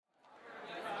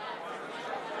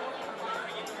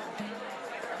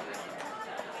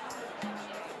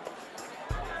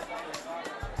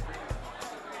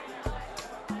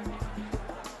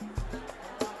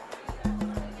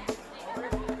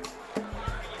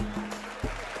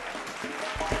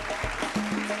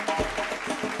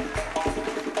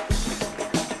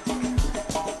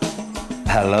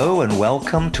Hello and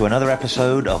welcome to another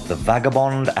episode of the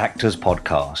Vagabond Actors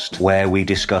Podcast, where we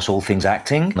discuss all things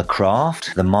acting, the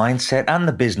craft, the mindset, and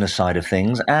the business side of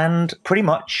things, and pretty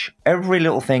much every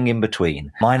little thing in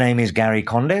between. My name is Gary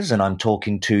Condes, and I'm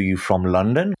talking to you from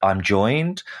London. I'm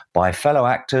joined by fellow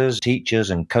actors, teachers,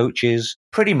 and coaches,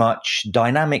 pretty much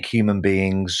dynamic human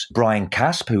beings, Brian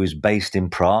Casp, who is based in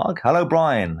Prague. Hello,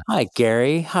 Brian. Hi,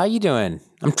 Gary. How you doing?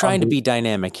 I'm trying to be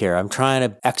dynamic here. I'm trying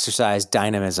to exercise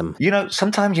dynamism. You know,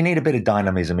 sometimes you need a bit of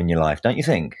dynamism in your life, don't you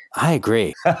think? I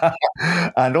agree.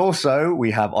 And also, we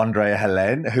have Andrea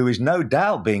Helen, who is no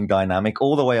doubt being dynamic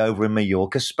all the way over in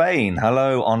Mallorca, Spain.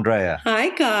 Hello, Andrea. Hi,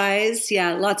 guys.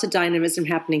 Yeah, lots of dynamism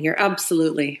happening here.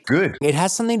 Absolutely. Good. It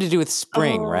has something to do with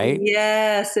spring, right?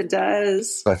 Yes, it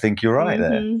does. I think you're right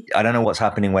there. I don't know what's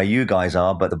happening where you guys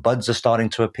are, but the buds are starting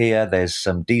to appear. There's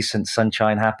some decent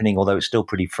sunshine happening, although it's still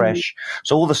pretty fresh.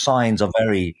 So all the signs are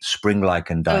very spring-like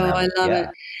and dynamic. Oh, I love it.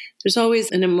 There's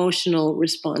always an emotional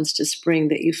response to spring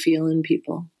that you feel in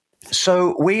people.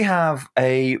 So we have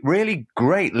a really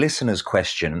great listener's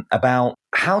question about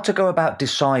how to go about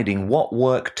deciding what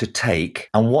work to take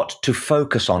and what to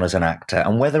focus on as an actor,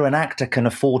 and whether an actor can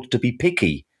afford to be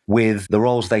picky with the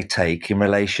roles they take in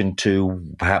relation to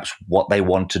perhaps what they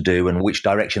want to do and which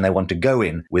direction they want to go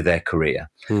in with their career.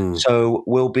 So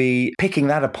we'll be picking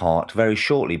that apart very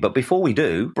shortly. But before we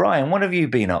do, Brian, what have you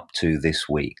been up to this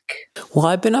week? Well,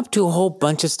 I've been up to a whole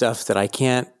bunch of stuff that I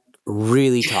can't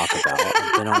really talk about.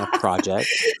 I've been on a project.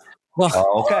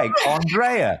 Well, okay,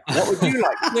 Andrea, what would you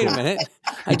like to wait a minute.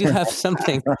 I do have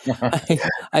something.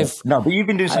 No, but you've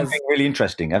been doing something really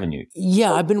interesting, haven't you?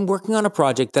 Yeah, I've been working on a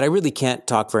project that I really can't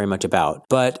talk very much about,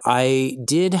 but I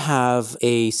did have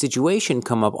a situation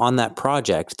come up on that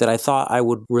project that I thought I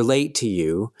would relate to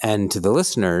you and to the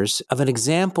listeners of an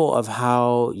example of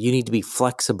how you need to be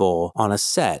flexible on a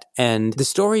set. And the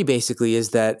story basically is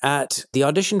that at the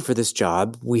audition for this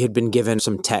job, we had been given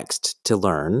some text to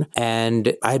learn,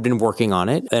 and I had been working on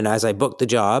it. And as I booked the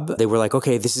job, they were like,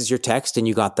 okay, this is your text and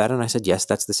you got that. And I said, yes,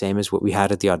 that's the same as what we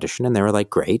had at the audition. And they were like,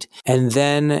 great. And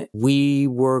then we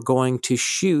were going to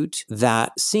shoot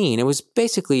that scene. It was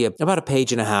basically about a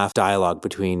page and a half dialogue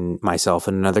between myself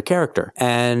and another character.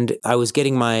 And I was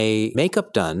getting my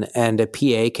makeup done and a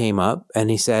PA came up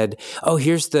and he said, oh,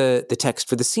 here's the text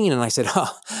for the scene. And I said,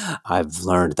 oh, I've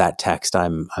learned that text.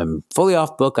 I'm fully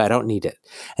off book. I don't need it.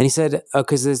 And he said, oh,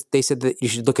 because they said that you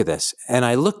should look at this. And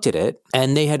I looked at it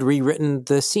and they had rewritten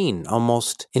the scene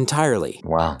almost entirely.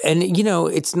 Wow. And, you know,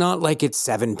 it's not like it's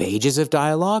 7 pages of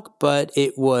dialogue, but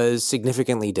it was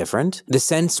significantly different. The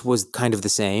sense was kind of the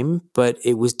same, but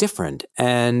it was different.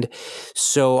 And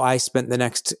so I spent the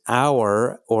next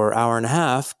hour or hour and a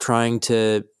half trying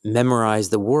to memorize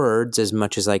the words as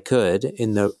much as I could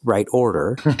in the right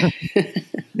order.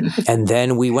 And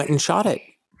then we went and shot it.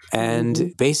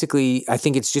 And basically, I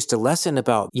think it's just a lesson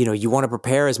about, you know, you want to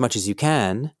prepare as much as you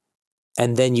can.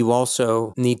 And then you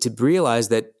also need to realize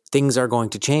that things are going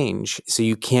to change. So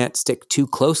you can't stick too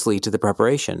closely to the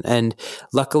preparation. And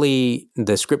luckily,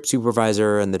 the script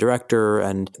supervisor and the director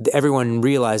and everyone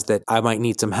realized that I might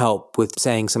need some help with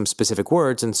saying some specific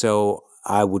words. And so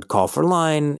I would call for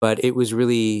line, but it was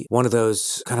really one of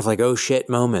those kind of like, oh shit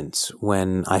moments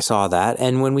when I saw that.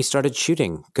 And when we started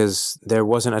shooting, because there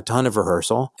wasn't a ton of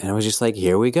rehearsal. And I was just like,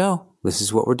 here we go. This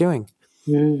is what we're doing.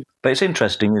 But it's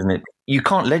interesting, isn't it? You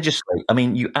can't legislate. I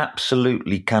mean, you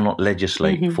absolutely cannot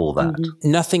legislate for that.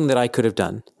 Nothing that I could have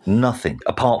done. Nothing.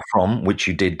 Apart from, which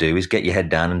you did do, is get your head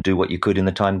down and do what you could in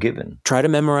the time given. Try to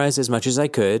memorize as much as I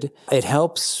could. It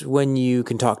helps when you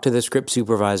can talk to the script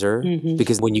supervisor,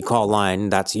 because when you call line,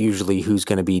 that's usually who's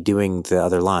going to be doing the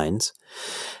other lines.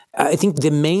 I think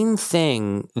the main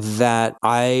thing that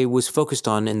I was focused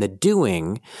on in the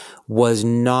doing was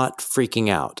not freaking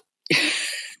out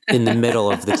in the middle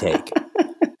of the take.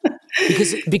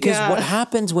 Because what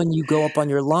happens when you go up on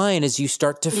your line is you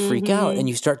start to freak out and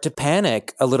you start to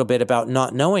panic a little bit about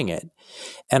not knowing it.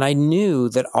 And I knew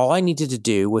that all I needed to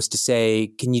do was to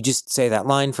say, can you just say that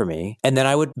line for me? And then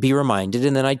I would be reminded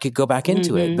and then I could go back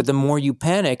into it. But the more you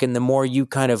panic and the more you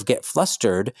kind of get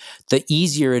flustered, the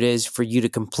easier it is for you to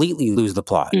completely lose the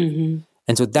plot.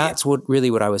 And so that's what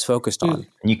I was focused on.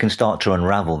 And you can start to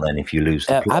unravel then if you lose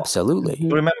the plot. Absolutely.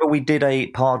 Remember, we did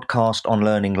a podcast on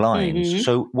learning lines.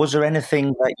 So was there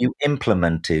anything that you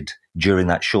implemented during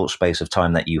that short space of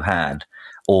time that you had?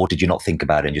 Or did you not think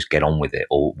about it and just get on with it?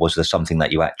 Or was there something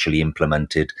that you actually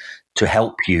implemented to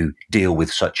help you deal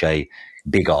with such a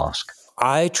big ask?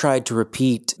 I tried to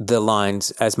repeat the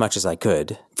lines as much as I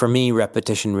could. For me,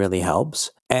 repetition really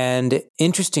helps. And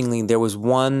interestingly, there was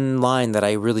one line that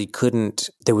I really couldn't,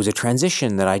 there was a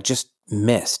transition that I just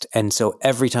missed. And so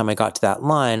every time I got to that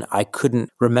line, I couldn't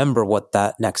remember what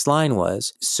that next line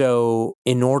was. So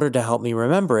in order to help me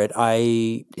remember it,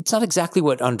 it's not exactly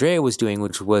what Andrea was doing,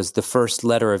 which was the first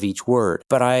letter of each word,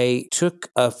 but I took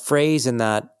a phrase in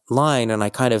that line and I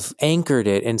kind of anchored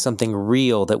it in something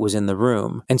real that was in the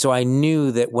room. And so I knew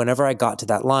that whenever I got to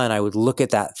that line, I would look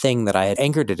at that thing that I had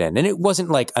anchored it in. And it wasn't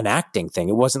like an acting thing.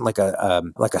 It wasn't like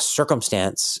a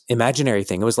circumstance, imaginary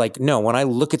thing. It was like, no, when I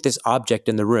look at this object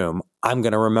in the room, I'm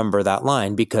going to remember that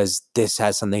line because this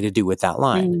has something to do with that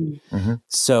line. Mm-hmm.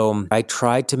 So I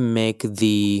tried to make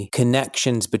the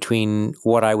connections between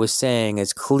what I was saying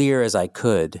as clear as I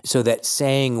could so that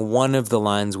saying one of the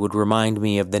lines would remind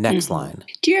me of the next line.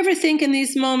 Do you ever think in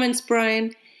these moments,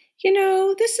 Brian,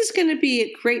 this is going to be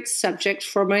a great subject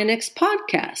for my next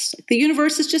podcast? The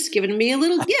universe has just given me a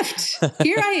little gift.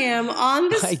 Here I am on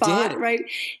the spot, right?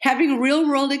 Having real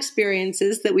world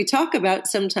experiences that we talk about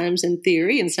sometimes in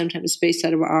theory and sometimes based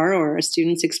out of our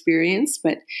students' experience.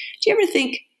 But do you ever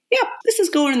think, yeah, this is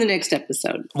going in the next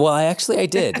episode? Well, I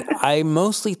did. I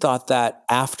mostly thought that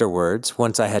afterwards,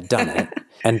 once I had done it,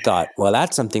 and thought, well,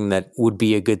 that's something that would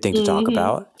be a good thing to talk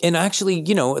about. And actually,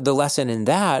 the lesson in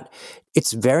that,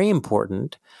 it's very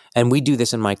important, and we do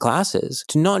this in my classes,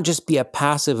 to not just be a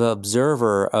passive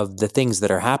observer of the things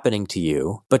that are happening to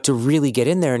you, but to really get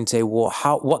in there and say, well,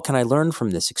 what can I learn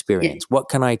from this experience? What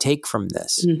can I take from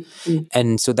this? Mm-hmm.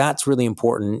 And so that's really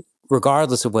important,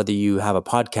 regardless of whether you have a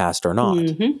podcast or not.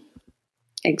 Mm-hmm.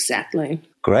 Exactly.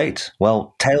 Great.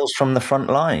 Well, tales from the front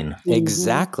line.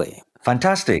 Exactly.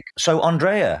 Fantastic. So,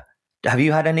 Andrea, have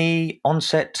you had any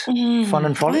onset fun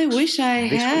and frolics? I wish I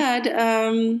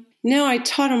had. No, I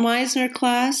taught a Meisner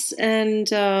class, and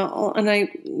I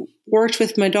worked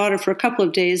with my daughter for a couple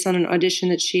of days on an audition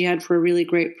that she had for a really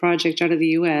great project out of the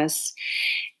U.S.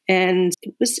 And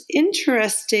it was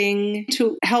interesting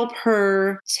to help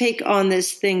her take on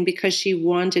this thing because she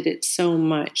wanted it so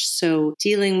much. So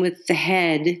dealing with the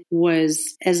head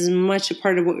was as much a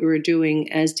part of what we were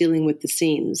doing as dealing with the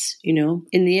scenes,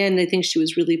 In the end, I think she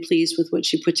was really pleased with what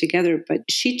she put together, but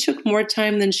she took more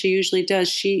time than she usually does.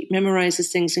 She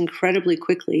memorizes things incredibly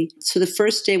quickly. So the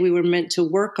first day we were meant to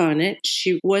work on it,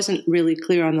 she wasn't really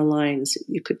clear on the lines,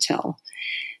 you could tell.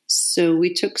 So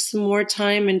we took some more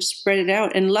time and spread it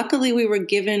out. And luckily we were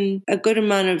given a good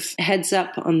amount of heads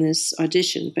up on this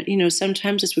audition. But,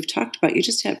 sometimes as we've talked about, you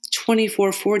just have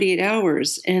 24, 48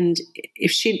 hours. And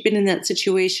if she'd been in that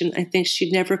situation, I think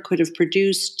she never could have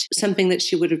produced something that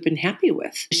she would have been happy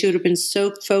with. She would have been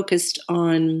so focused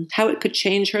on how it could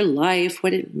change her life,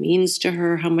 what it means to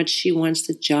her, how much she wants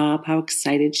the job, how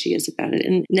excited she is about it,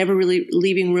 and never really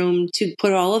leaving room to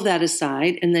put all of that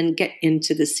aside and then get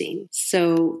into the scene.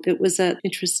 So it was an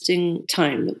interesting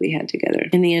time that we had together.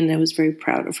 In the end, I was very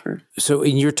proud of her. So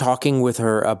you're talking with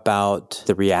her about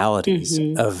the realities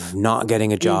of not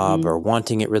getting a job or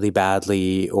wanting it really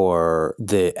badly, or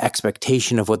the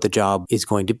expectation of what the job is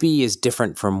going to be is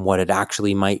different from what it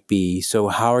actually might be. So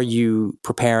how are you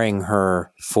preparing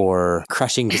her for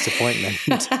crushing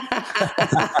disappointment?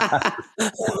 I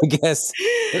guess.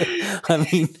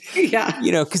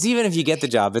 Because even if you get the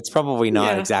job, it's probably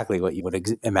not exactly what you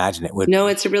would imagine it would be. No,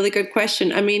 it's a really good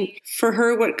question. For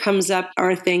her, what comes up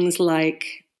are things like,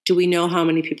 do we know how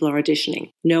many people are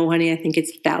auditioning? No, honey, I think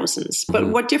it's thousands. But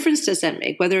what difference does that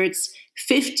make? Whether it's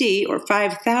 50 or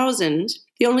 5,000,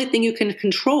 the only thing you can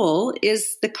control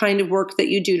is the kind of work that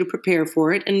you do to prepare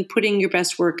for it and putting your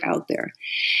best work out there.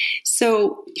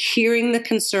 So hearing the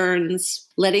concerns,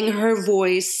 letting her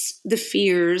voice the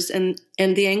fears and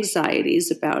the anxieties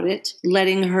about it,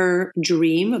 letting her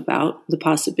dream about the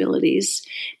possibilities,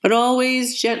 but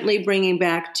always gently bringing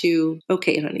back to,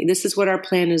 okay, honey, this is what our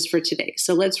plan is for today.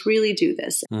 So let's really do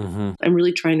this. I'm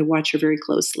really trying to watch her very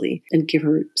closely and give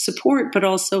her support, but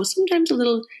also sometimes a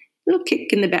little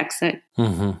kick in the backside.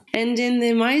 And in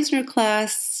the Meisner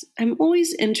class, I'm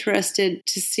always interested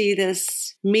to see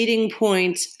this meeting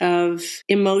point of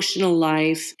emotional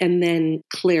life and then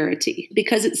clarity,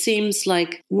 because it seems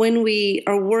like when we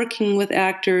are working with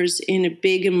actors in a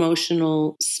big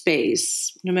emotional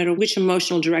space, no matter which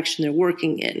emotional direction they're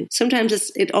working in,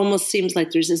 sometimes it almost seems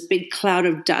like there's this big cloud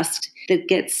of dust that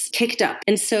gets kicked up.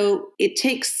 And so it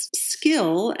takes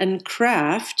skill and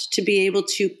craft to be able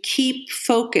to keep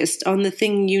focused on the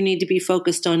thing you need to be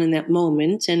focused on in that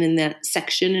moment and in that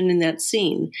section and in that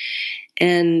scene.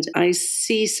 And I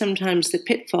see sometimes the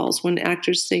pitfalls when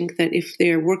actors think that if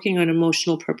they're working on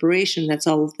emotional preparation, that's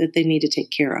all that they need to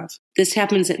take care of. This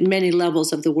happens at many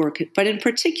levels of the work. But in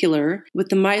particular, with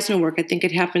the Meisner work, I think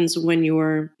it happens when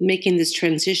you're making this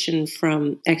transition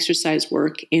from exercise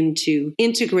work into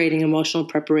integrating emotional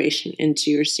preparation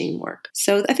into your scene work.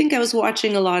 So I think I was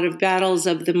watching a lot of battles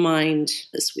of the mind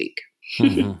this week.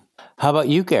 Mm-hmm. How about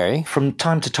you, Gary? From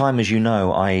time to time, as you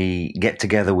know, I get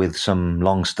together with some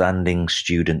long-standing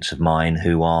students of mine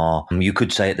who are, you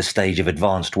could say, at the stage of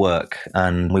advanced work,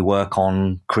 and we work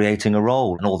on creating a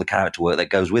role and all the character work that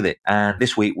goes with it. And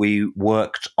this week we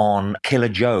worked on Killer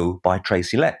Joe by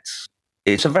Tracy Letts.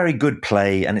 It's a very good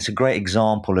play, and it's a great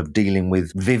example of dealing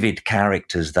with vivid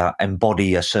characters that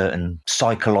embody a certain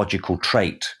psychological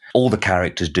trait. All the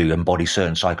characters do embody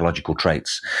certain psychological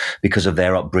traits because of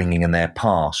their upbringing and their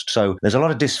past. So there's a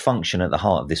lot of dysfunction at the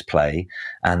heart of this play,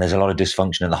 and there's a lot of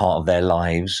dysfunction at the heart of their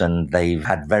lives, and they've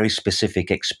had very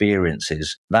specific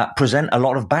experiences that present a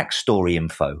lot of backstory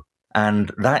info.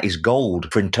 And that is gold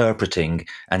for interpreting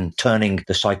and turning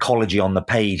the psychology on the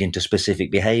page into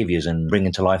specific behaviors and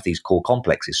bringing to life these core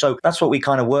complexes. So that's what we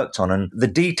kind of worked on. And the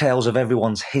details of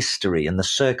everyone's history and the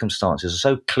circumstances are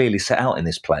so clearly set out in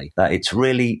this play that it's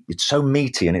so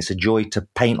meaty, and it's a joy to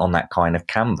paint on that kind of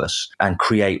canvas and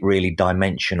create really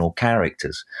dimensional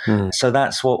characters. So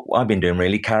that's what I've been doing,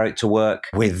 really, character work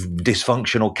with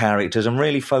dysfunctional characters, and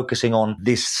really focusing on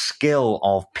this skill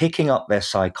of picking up their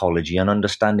psychology and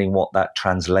understanding what that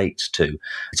translates to.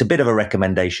 It's a bit of a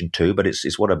recommendation too, but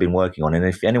it's what I've been working on. And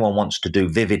if anyone wants to do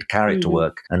vivid character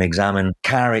work and examine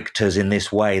characters in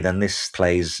this way, then this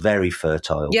plays very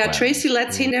fertile. Yeah, Tracy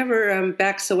Letts, he never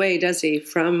backs away, does he,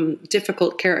 from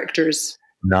difficult characters?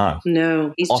 No.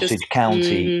 He's Osage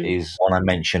County is one I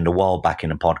mentioned a while back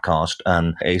in a podcast,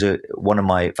 and he's one of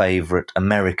my favorite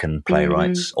American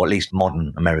playwrights, or at least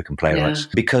modern American playwrights,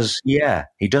 because,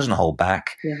 he doesn't hold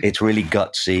back. Yeah. It's really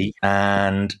gutsy,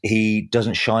 and he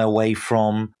doesn't shy away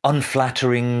from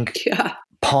unflattering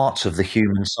parts of the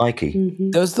human psyche.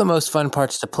 Those are the most fun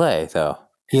parts to play, though.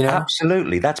 You know?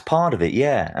 Absolutely. That's part of it,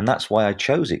 and that's why I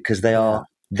chose it, because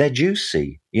they're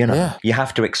juicy, You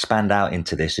have to expand out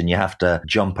into this, and you have to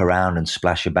jump around and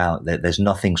splash about. There's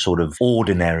nothing sort of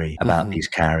ordinary about these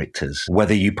characters.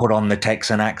 Whether you put on the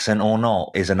Texan accent or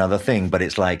not is another thing, but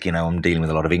it's like, I'm dealing with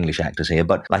a lot of English actors here,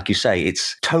 but like you say,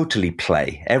 it's totally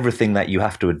play. Everything that you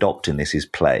have to adopt in this is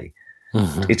play.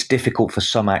 It's difficult for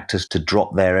some actors to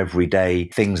drop their everyday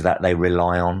things that they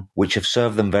rely on, which have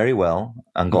served them very well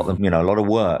and got them, a lot of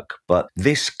work. But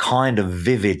this kind of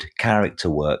vivid character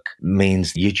work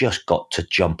means you just got to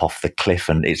jump off the cliff,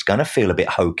 and it's going to feel a bit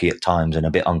hokey at times and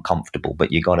a bit uncomfortable, but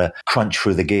you got to crunch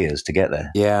through the gears to get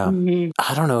there. Yeah.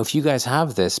 I don't know if you guys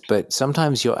have this, but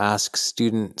sometimes you'll ask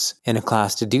students in a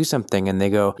class to do something and they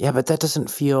go, yeah, but that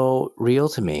doesn't feel real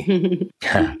to me.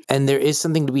 And there is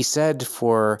something to be said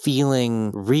for feeling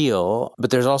real, but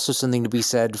there's also something to be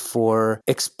said for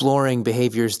exploring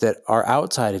behaviors that are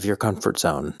outside of your comfort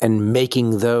zone and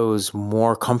making those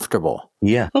more comfortable.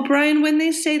 Yeah. Well, Brian, when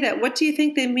they say that, what do you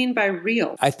think they mean by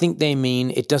real? I think they mean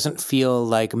it doesn't feel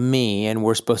like me, and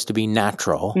we're supposed to be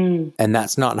natural. And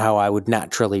that's not how I would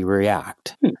naturally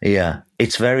react. Yeah.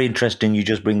 It's very interesting you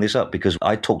just bring this up, because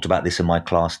I talked about this in my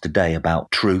class today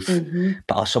about truth.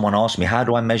 But someone asked me, how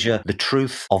do I measure the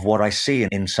truth of what I see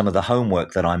in some of the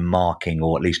homework that I'm marking,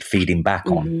 or at least feeding back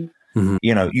on?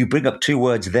 You bring up two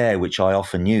words there, which I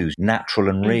often use, natural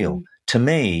and real. To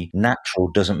me, natural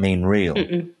doesn't mean real.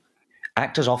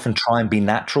 Actors often try and be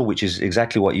natural, which is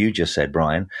exactly what you just said,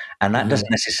 Brian. And that doesn't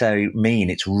necessarily mean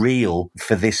it's real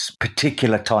for this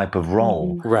particular type of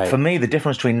role. Right. For me, the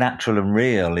difference between natural and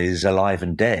real is alive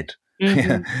and dead.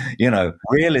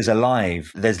 Real is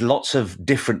alive. There's lots of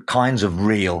different kinds of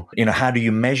real. How do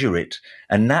you measure it?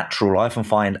 And natural, I often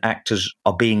find actors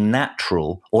are being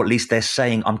natural, or at least they're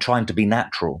saying, I'm trying to be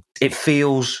natural. It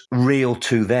feels real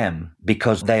to them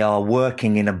because they are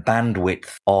working in a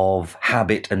bandwidth of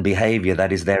habit and behavior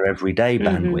that is their everyday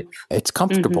bandwidth. It's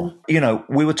comfortable.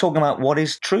 We were talking about what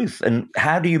is truth and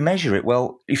how do you measure it?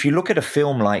 Well, if you look at a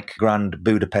film like Grand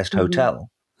Budapest Hotel,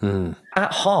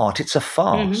 at heart, it's a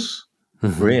farce.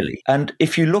 Really. And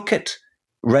if you look at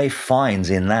Ralph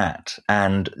Fiennes in that,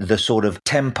 and the sort of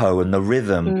tempo and the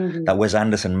rhythm that Wes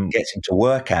Anderson gets him to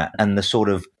work at, and the sort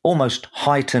of almost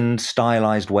heightened,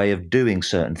 stylized way of doing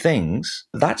certain things,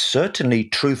 that's certainly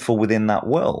truthful within that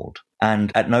world.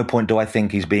 And at no point do I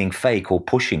think he's being fake or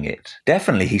pushing it.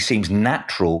 Definitely, he seems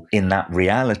natural in that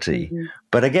reality.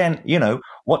 But again,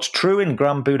 what's true in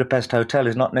Grand Budapest Hotel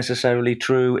is not necessarily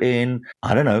true in,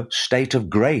 State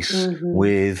of Grace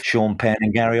with Sean Penn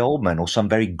and Gary Oldman, or some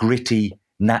very gritty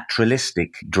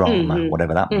naturalistic drama,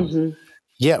 whatever that means.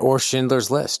 Yeah, or Schindler's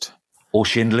List. Or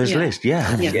Schindler's List,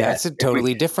 yeah. That's a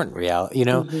totally different reality,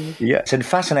 Yeah, it's a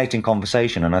fascinating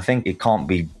conversation, and I think it can't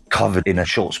be covered in a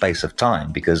short space of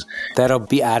time because... That'll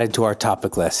be added to our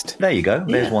topic list. There you go.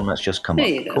 There's one that's just come up.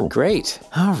 Cool. Great.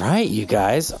 All right, you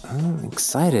guys. I'm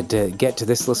excited to get to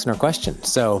this listener question.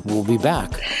 So we'll be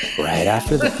back right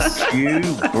after this. Cue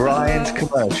Brian's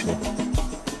commercial.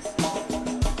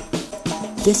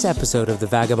 This episode of the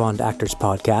Vagabond Actors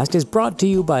Podcast is brought to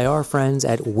you by our friends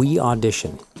at We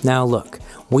Audition. Now look,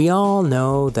 we all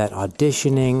know that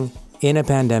auditioning in a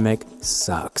pandemic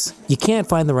sucks. You can't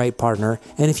find the right partner,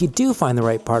 and if you do find the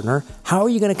right partner, how are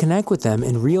you going to connect with them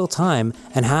in real time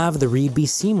and have the read be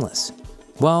seamless?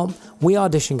 Well, We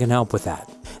Audition can help with that.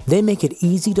 They make it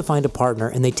easy to find a partner,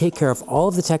 and they take care of all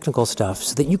of the technical stuff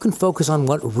so that you can focus on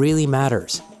what really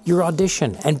matters. Your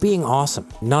audition and being awesome.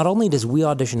 Not only does We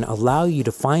Audition allow you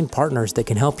to find partners that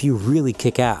can help you really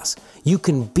kick ass, you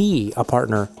can be a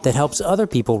partner that helps other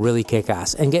people really kick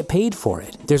ass and get paid for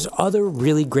it. There's other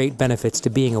really great benefits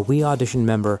to being a We Audition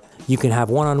member. You can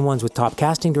have one-on-ones with top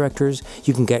casting directors,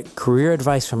 you can get career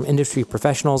advice from industry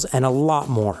professionals, and a lot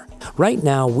more. Right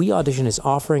now, We Audition is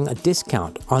offering a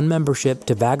discount on membership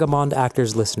to Vagabond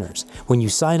Actors listeners when you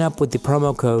sign up with the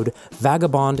promo code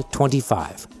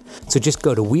VAGABOND25. So just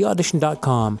go to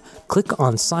weaudition.com, click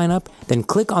on sign up, then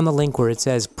click on the link where it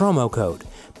says promo code.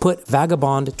 Put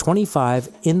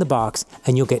Vagabond25 in the box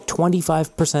and you'll get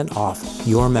 25% off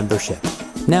your membership.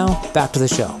 Now, back to the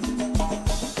show.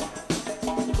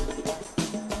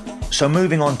 So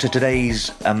moving on to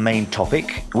today's main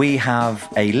topic, we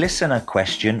have a listener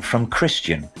question from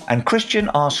Christian. And Christian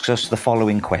asks us the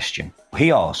following question.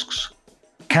 He asks,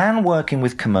 can working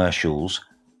with commercials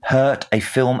hurt a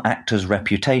film actor's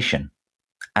reputation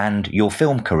and your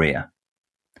film career?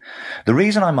 The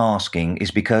reason I'm asking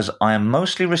is because I am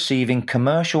mostly receiving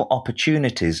commercial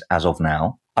opportunities as of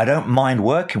now. I don't mind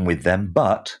working with them,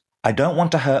 but I don't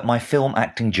want to hurt my film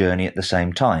acting journey at the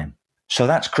same time. So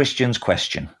that's Christian's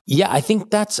question. Yeah, I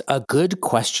think that's a good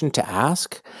question to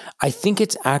ask. I think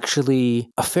it's actually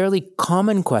a fairly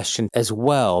common question as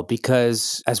well,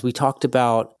 because as we talked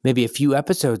about maybe a few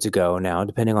episodes ago now,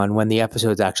 depending on when the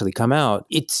episodes actually come out,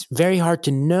 it's very hard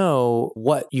to know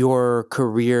what your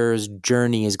career's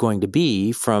journey is going to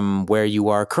be from where you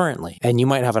are currently. And you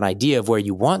might have an idea of where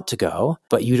you want to go,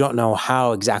 but you don't know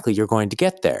how exactly you're going to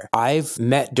get there. I've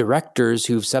met directors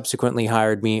who've subsequently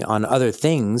hired me on other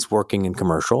things working in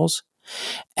commercials,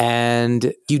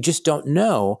 and you just don't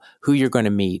know who you're going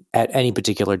to meet at any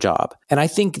particular job. And I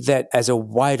think that as a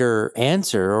wider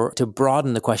answer, or to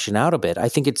broaden the question out a bit, I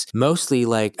think it's mostly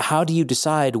like, how do you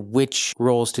decide which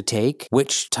roles to take,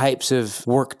 which types of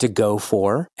work to go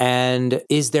for, and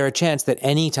is there a chance that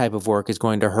any type of work is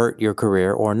going to hurt your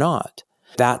career or not?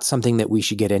 That's something that we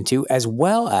should get into, as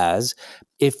well as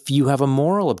if you have a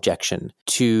moral objection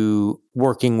to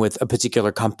working with a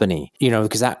particular company,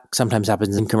 because that sometimes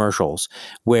happens in commercials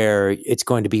where it's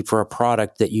going to be for a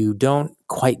product that you don't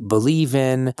quite believe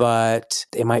in, but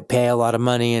it might pay a lot of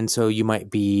money. And so you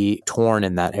might be torn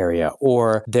in that area,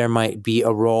 or there might be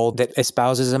a role that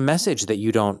espouses a message that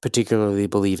you don't particularly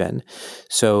believe in.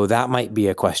 So that might be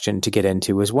a question to get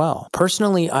into as well.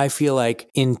 Personally, I feel like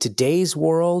in today's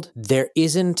world, there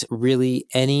isn't really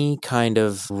any kind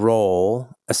of role,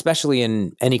 especially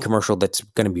in any commercial that's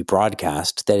going to be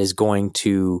broadcast, that is going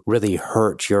to really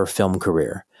hurt your film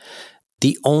career.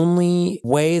 The only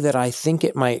way that I think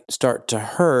it might start to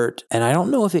hurt, and I don't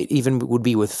know if it even would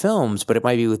be with films, but it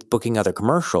might be with booking other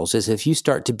commercials, is if you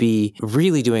start to be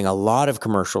really doing a lot of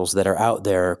commercials that are out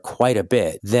there quite a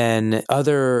bit, then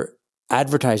other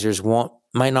advertisers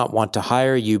might not want to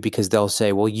hire you because they'll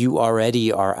say, well, you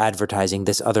already are advertising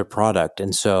this other product,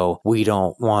 and so we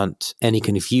don't want any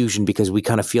confusion because we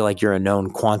kind of feel like you're a known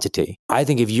quantity. I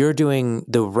think if you're doing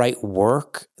the right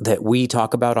work that we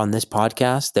talk about on this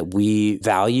podcast, that we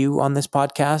value on this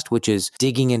podcast, which is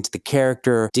digging into the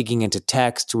character, digging into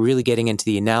text, really getting into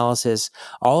the analysis,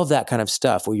 all of that kind of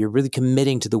stuff, where you're really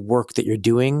committing to the work that you're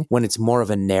doing when it's more of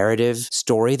a narrative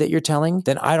story that you're telling,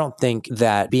 then I don't think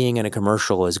that being in a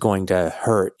commercial is going to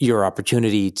hurt your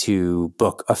opportunity to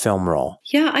book a film role.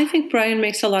 Yeah, I think Brian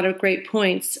makes a lot of great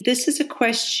points. This is a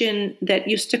question that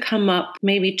used to come up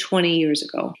maybe 20 years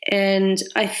ago. And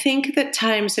I think that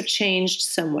times have changed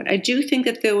somewhat. I do think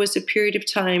that there was a period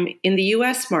of time in the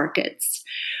US markets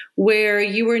where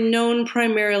you were known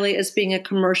primarily as being a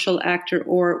commercial actor,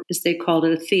 or as they called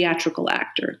it, a theatrical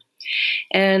actor.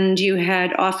 And you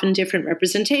had often different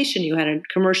representation. You had a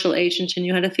commercial agent and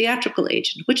you had a theatrical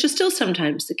agent, which is still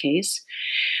sometimes the case.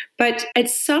 But at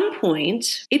some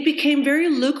point, it became very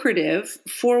lucrative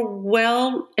for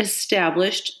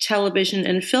well-established television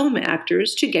and film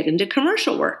actors to get into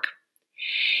commercial work.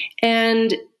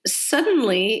 And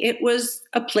suddenly, it was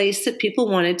a place that people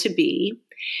wanted to be.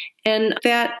 And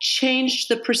that changed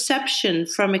the perception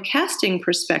from a casting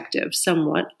perspective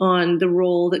somewhat on the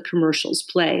role that commercials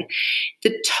play.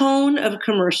 The tone of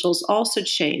commercials also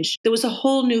changed. There was a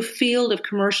whole new field of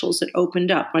commercials that opened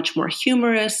up, much more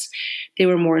humorous. They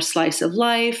were more slice of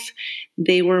life.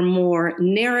 They were more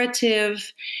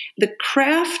narrative. The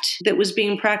craft that was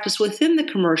being practiced within the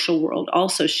commercial world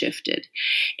also shifted.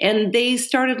 And they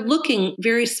started looking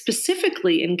very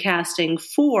specifically in casting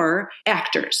for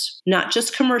actors, not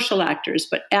just commercial actors,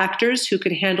 but actors who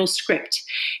could handle script.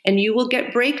 And you will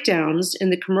get breakdowns in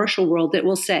the commercial world that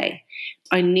will say,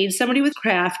 I need somebody with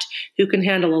craft who can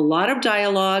handle a lot of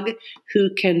dialogue,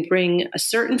 who can bring a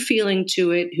certain feeling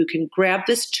to it, who can grab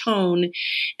this tone.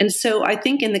 And so I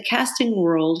think in the casting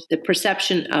world, the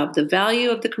perception of the value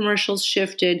of the commercials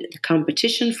shifted, the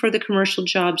competition for the commercial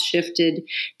jobs shifted,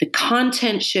 the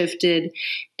content shifted,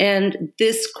 and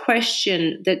this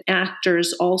question that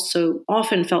actors also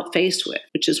often felt faced with,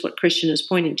 which is what Christian is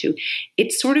pointing to,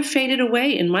 it sort of faded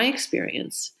away in my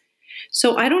experience.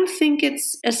 So I don't think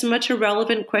it's as much a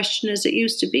relevant question as it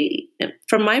used to be.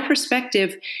 From my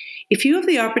perspective, if you have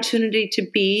the opportunity to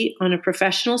be on a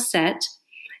professional set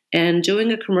and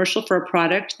doing a commercial for a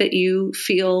product that you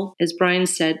feel, as Brian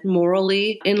said,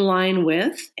 morally in line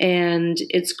with, and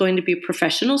it's going to be a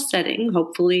professional setting,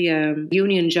 hopefully a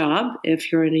union job if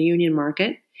you're in a union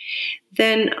market,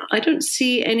 then I don't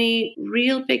see any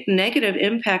real big negative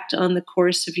impact on the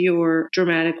course of your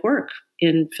dramatic work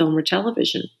in film or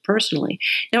television, personally.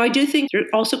 Now, I do think there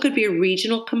also could be a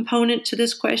regional component to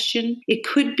this question. It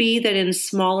could be that in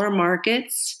smaller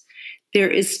markets,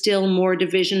 there is still more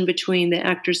division between the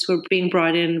actors who are being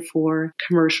brought in for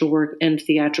commercial work and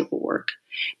theatrical work.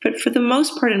 But for the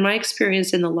most part, in my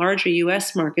experience in the larger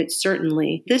U.S. market,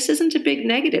 certainly, this isn't a big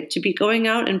negative. To be going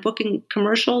out and booking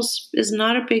commercials is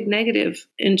not a big negative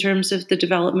in terms of the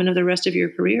development of the rest of your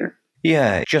career.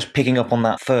 Yeah, just picking up on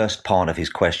that first part of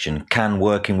his question, can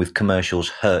working with commercials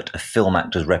hurt a film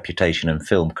actor's reputation and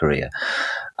film career?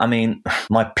 I mean,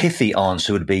 my pithy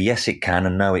answer would be yes, it can,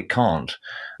 and no, it can't.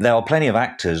 There are plenty of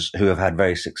actors who have had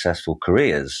very successful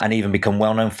careers and even become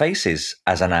well-known faces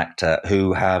as an actor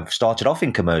who have started off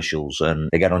in commercials, and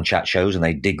they get on chat shows and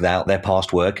they dig out their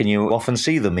past work, and you often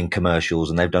see them in commercials,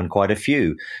 and they've done quite a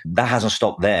few. That hasn't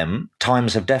stopped them.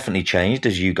 Times have definitely changed,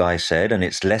 as you guys said, and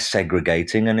it's less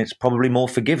segregating and it's probably more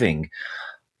forgiving.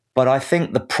 But I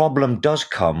think the problem does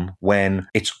come when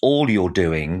it's all you're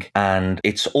doing and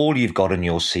it's all you've got on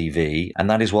your CV. And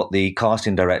that is what the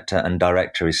casting director and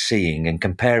director is seeing, and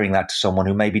comparing that to someone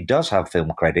who maybe does have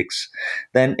film credits,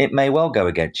 then it may well go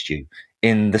against you.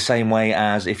 In the same way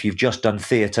as if you've just done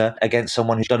theatre against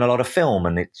someone who's done a lot of film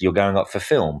and you're going up for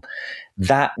film.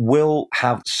 That will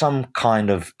have some kind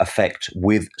of effect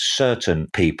with certain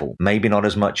people, maybe not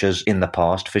as much as in the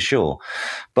past for sure.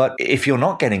 But if you're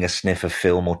not getting a sniff of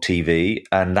film or TV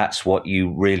and that's what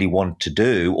you really want to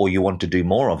do, or you want to do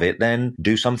more of it, then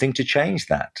do something to change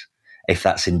that. If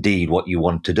that's indeed what you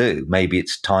want to do, maybe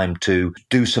it's time to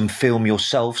do some film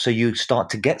yourself so you start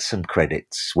to get some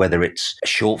credits, whether it's a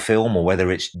short film or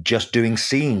whether it's just doing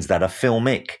scenes that are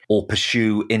filmic, or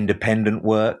pursue independent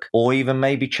work, or even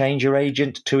maybe change your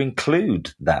agent to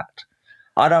include that.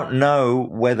 I don't know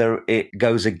whether it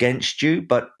goes against you,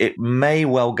 but it may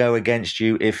well go against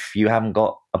you if you haven't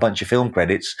got a bunch of film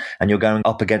credits and you're going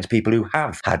up against people who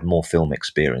have had more film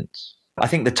experience. I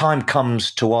think the time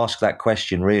comes to ask that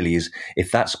question really is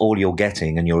if that's all you're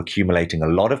getting and you're accumulating a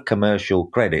lot of commercial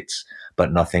credits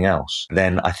but nothing else,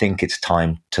 then I think it's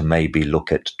time to maybe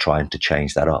look at trying to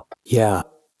change that up. Yeah.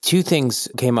 Two things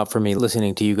came up for me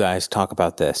listening to you guys talk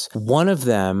about this. One of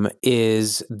them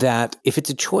is that if it's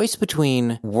a choice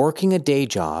between working a day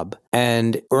job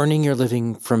and earning your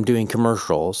living from doing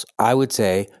commercials, I would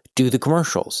say do the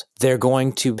commercials. They're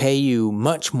going to pay you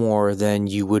much more than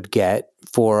you would get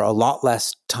for a lot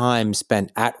less time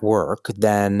spent at work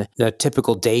than a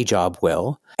typical day job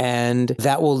will. And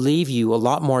that will leave you a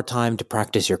lot more time to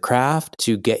practice your craft,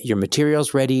 to get your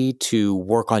materials ready, to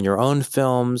work on your own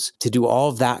films, to do all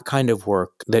of that kind of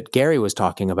work that Gary was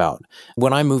talking about.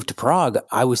 When I moved to Prague,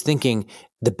 I was thinking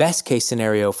the best case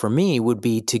scenario for me would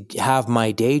be to have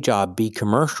my day job be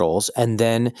commercials and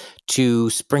then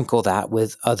to sprinkle that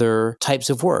with other types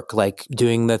of work, like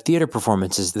doing the theater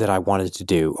performances that I wanted to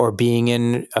do, or being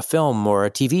in a film or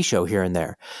a TV show here and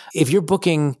there. If you're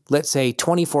booking, let's say,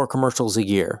 24 commercials a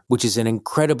year, which is an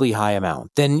incredibly high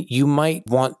amount, then you might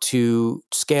want to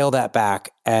scale that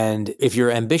back. And if your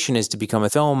ambition is to become a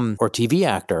film or TV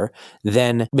actor,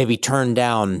 then maybe turn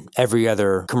down every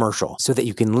other commercial so that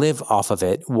you can live off of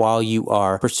it while you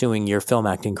are pursuing your film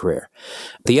acting career.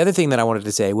 The other thing that I wanted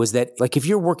to say was that, like, if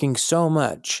you're working so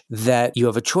much that you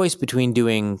have a choice between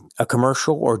doing a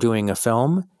commercial or doing a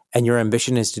film, and your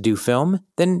ambition is to do film,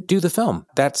 then do the film.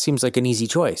 That seems like an easy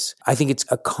choice. I think it's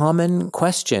a common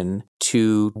question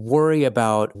to worry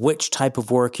about which type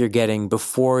of work you're getting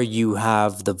before you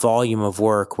have the volume of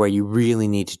work where you really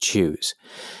need to choose.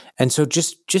 And so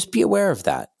just be aware of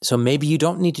that. So maybe you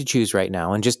don't need to choose right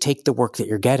now and just take the work that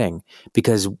you're getting,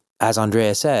 because as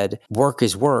Andrea said, work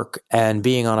is work, and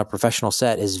being on a professional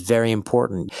set is very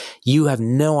important. You have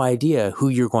no idea who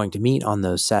you're going to meet on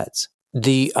those sets.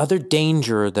 The other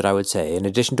danger that I would say, in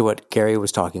addition to what Gary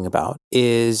was talking about,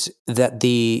 is that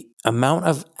the amount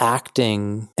of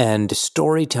acting and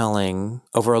storytelling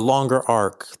over a longer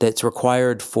arc that's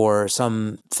required for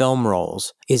some film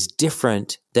roles is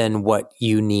different than what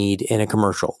you need in a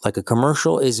commercial. Like, a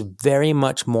commercial is very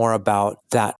much more about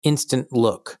that instant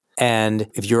look. And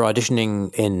if you're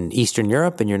auditioning in Eastern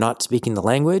Europe and you're not speaking the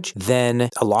language, then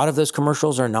a lot of those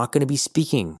commercials are not going to be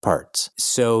speaking parts.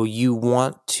 So you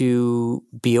want to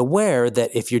be aware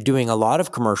that if you're doing a lot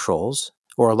of commercials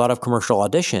or a lot of commercial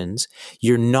auditions,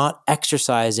 you're not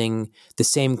exercising the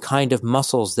same kind of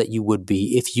muscles that you would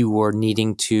be if you were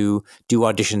needing to do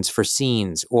auditions for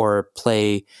scenes or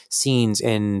play scenes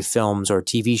in films or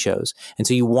TV shows. And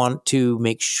so you want to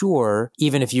make sure,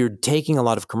 even if you're taking a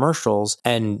lot of commercials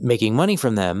and making money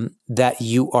from them, that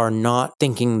you are not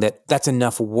thinking that that's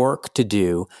enough work to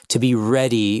do to be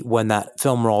ready when that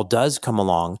film role does come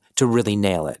along to really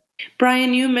nail it.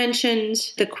 Brian, you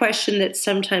mentioned the question that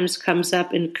sometimes comes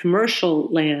up in commercial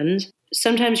land.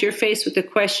 Sometimes you're faced with the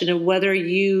question of whether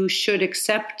you should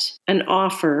accept an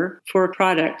offer for a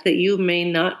product that you may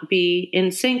not be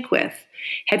in sync with.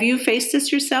 Have you faced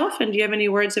this yourself, and do you have any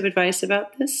words of advice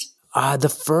about this? The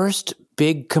first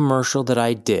big commercial that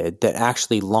I did that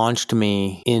actually launched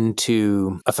me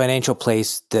into a financial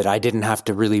place that I didn't have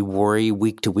to really worry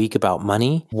week to week about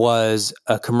money was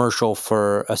a commercial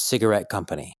for a cigarette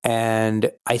company. And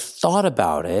I thought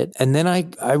about it, and then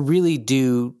I really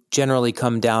do generally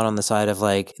come down on the side of,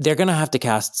 like, they're going to have to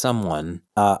cast someone.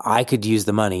 I could use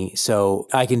the money, so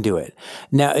I can do it.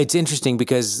 Now, it's interesting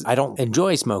because I don't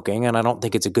enjoy smoking and I don't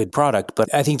think it's a good product,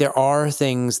 but I think there are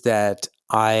things that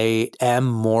I am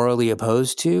morally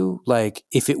opposed to. Like,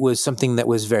 if it was something that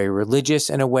was very religious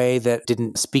in a way that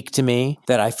didn't speak to me,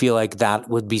 that I feel like that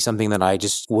would be something that I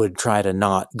just would try to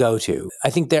not go to.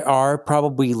 I think there are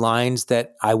probably lines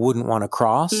that I wouldn't want to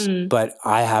cross, but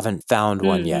I haven't found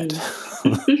one yet.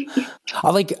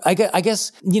 I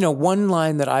guess, one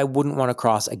line that I wouldn't want to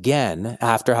cross again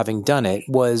after having done it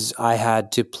was I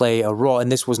had to play a role, and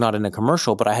this was not in a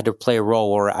commercial, but I had to play a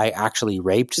role where I actually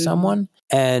raped someone.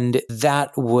 And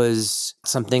that was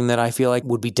something that I feel like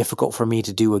would be difficult for me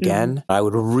to do again. I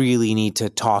would really need to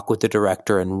talk with the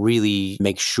director and really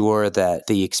make sure that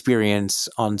the experience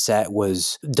on set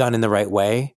was done in the right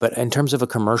way. But in terms of a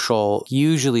commercial,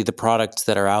 usually the products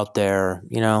that are out there,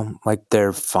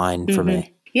 they're fine for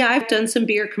me. Yeah, I've done some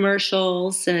beer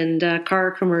commercials and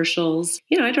car commercials.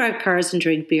 I drive cars and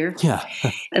drink beer. Yeah.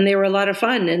 And they were a lot of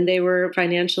fun, and they were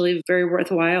financially very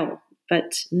worthwhile.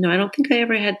 But no, I don't think I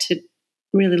ever had to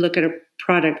really look at a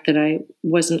product that I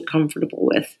wasn't comfortable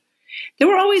with. There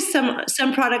were always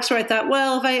some products where I thought,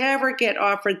 well, if I ever get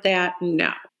offered that,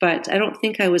 no. But I don't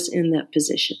think I was in that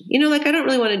position. I don't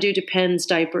really want to do Depends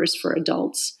diapers for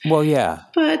adults. Well, yeah.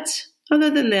 But other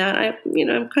than that,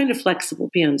 I'm kind of flexible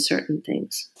beyond certain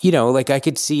things. I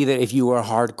could see that if you were a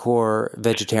hardcore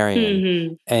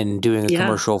vegetarian and doing a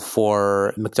commercial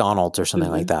for McDonald's or something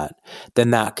like that,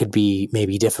 then that could be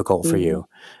maybe difficult for you.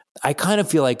 I kind of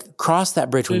feel like cross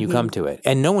that bridge when you come to it,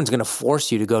 and no one's going to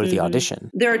force you to go to the audition.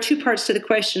 There are two parts to the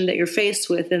question that you're faced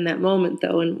with in that moment,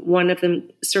 though, and one of them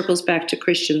circles back to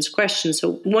Christian's question.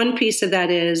 So one piece of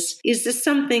that is this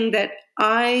something that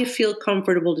I feel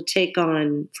comfortable to take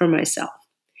on for myself?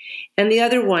 And the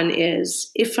other one is,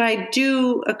 if I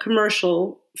do a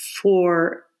commercial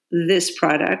for this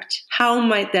product, how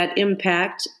might that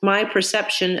impact my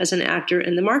perception as an actor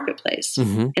in the marketplace?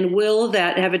 And will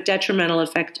that have a detrimental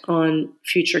effect on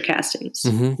future castings,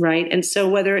 right? And so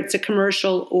whether it's a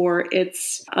commercial or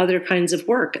it's other kinds of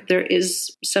work, there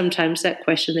is sometimes that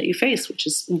question that you face, which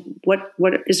is, what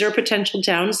is there a potential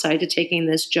downside to taking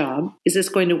this job? Is this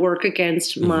going to work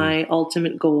against my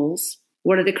ultimate goals?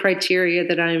 What are the criteria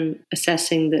that I'm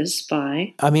assessing this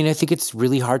by? I mean, I think it's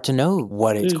really hard to know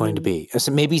what it's going to be.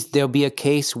 So maybe there'll be a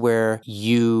case where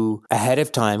you ahead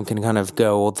of time can kind of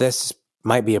go, well, this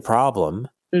might be a problem.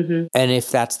 And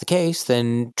if that's the case,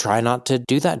 then try not to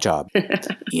do that job.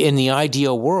 In the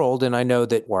ideal world, and I know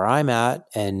that where I'm at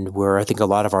and where I think a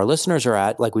lot of our listeners are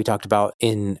at, like we talked about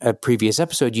in a previous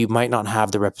episode, you might not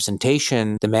have the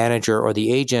representation, the manager or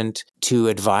the agent to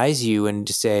advise you and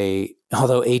to say,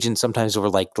 although agents sometimes were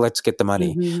like, let's get the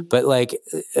money, but like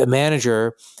a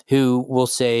manager who will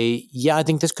say, yeah, I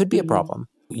think this could be a problem.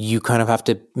 You kind of have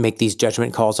to make these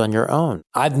judgment calls on your own.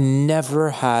 I've never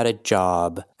had a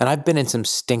job, and I've been in some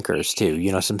stinkers too,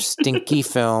 you know, some stinky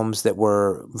films that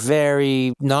were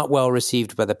very not well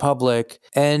received by the public.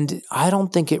 And I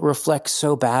don't think it reflects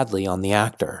so badly on the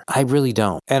actor. I really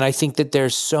don't. And I think that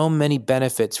there's so many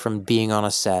benefits from being on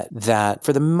a set that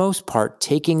for the most part,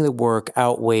 taking the work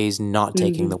outweighs not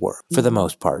taking the work for the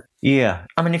most part. Yeah.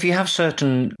 I mean, if you have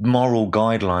certain moral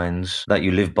guidelines that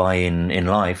you live by in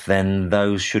life, then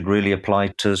those should really apply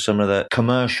to some of the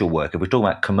commercial work. If we're talking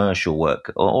about commercial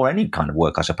work or any kind of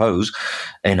work, I suppose,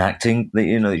 in acting,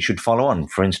 you know, it should follow on.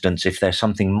 For instance, if there's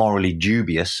something morally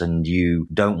dubious and you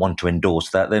don't want to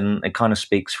endorse that, then it kind of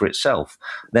speaks for itself.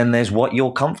 Then there's what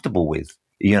you're comfortable with.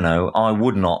 You know, I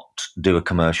would not do a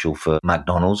commercial for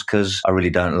McDonald's because I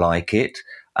really don't like it.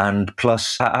 And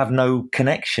plus, I have no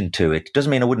connection to it.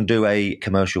 Doesn't mean I wouldn't do a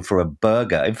commercial for a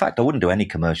burger. In fact, I wouldn't do any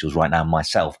commercials right now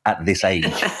myself at this age.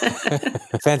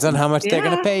 Depends on how much they're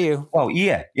going to pay you. Well,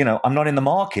 yeah, you know, I'm not in the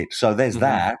market, so there's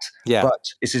that. Yeah. But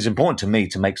it is important to me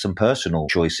to make some personal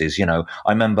choices. You know,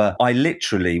 I remember I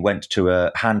literally went to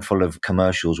a handful of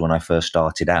commercials when I first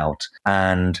started out,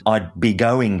 and I'd be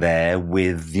going there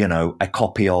with, you know, a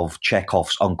copy of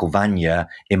Chekhov's Uncle Vanya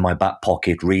in my back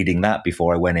pocket, reading that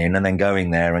before I went in, and then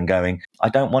going there and going, I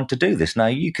don't want to do this. Now,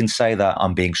 you can say that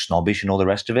I'm being snobbish and all the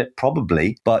rest of it,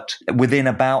 probably. But within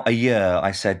about a year,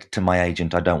 I said to my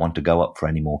agent, I don't want to go up for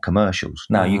any more commercials.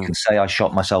 Now, you can say I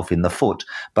shot myself in the foot,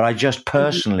 but I just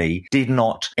personally did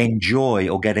not enjoy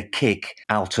or get a kick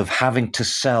out of having to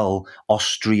sell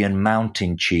Austrian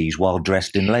mountain cheese while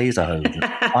dressed in laserhosen.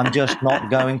 I'm just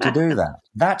not going to do that.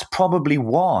 That's probably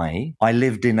why I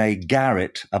lived in a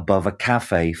garret above a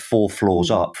cafe 4 floors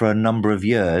up for a number of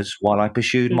years while I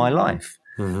pursued my life.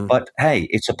 But hey,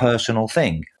 it's a personal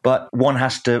thing. But one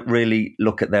has to really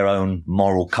look at their own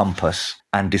moral compass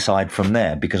and decide from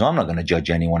there, because I'm not going to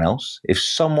judge anyone else. If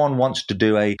someone wants to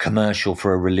do a commercial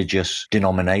for a religious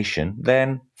denomination,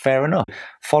 then fair enough.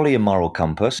 Follow your moral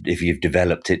compass if you've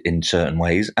developed it in certain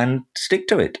ways and stick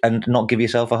to it and not give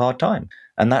yourself a hard time.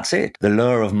 And that's it. The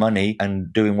lure of money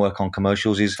and doing work on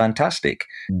commercials is fantastic.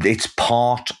 It's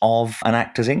part of an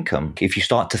actor's income. If you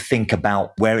start to think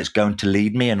about where it's going to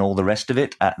lead me and all the rest of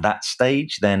it at that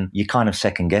stage, then you're kind of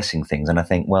second guessing things. And I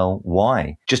think, well,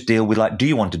 why? Just deal with like, do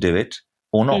you want to do it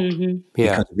or not?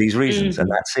 Because of these reasons.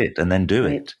 And that's it. And then do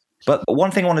it. But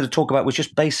one thing I wanted to talk about was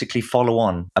just basically follow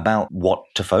on about what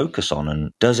to focus on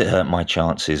and does it hurt my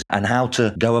chances and how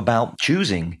to go about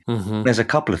choosing. There's a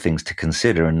couple of things to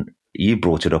consider, and you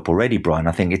brought it up already, Brian.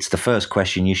 I think it's the first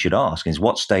question you should ask is,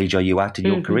 what stage are you at in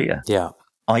your career? Yeah.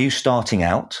 Are you starting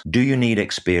out? Do you need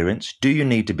experience? Do you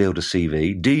need to build a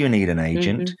CV? Do you need an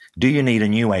agent? Do you need a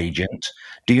new agent?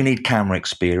 Do you need camera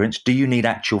experience? Do you need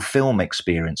actual film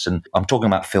experience? And I'm talking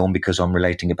about film because I'm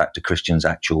relating it back to Christian's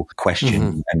actual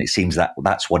question. And it seems that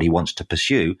that's what he wants to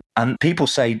pursue. And people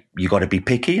say you got to be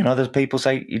picky, and other people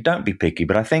say you don't be picky.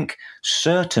 But I think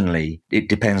certainly it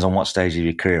depends on what stage of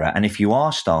your career at. And if you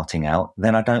are starting out,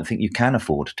 then I don't think you can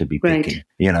afford to be picky. Right.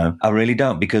 You know, I really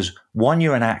don't, because one,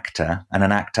 you're an actor and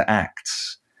an actor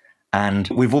acts. And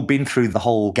we've all been through the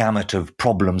whole gamut of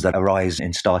problems that arise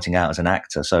in starting out as an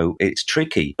actor. So it's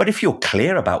tricky. But if you're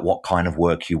clear about what kind of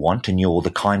work you want and you're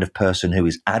the kind of person who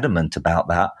is adamant about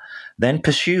that, then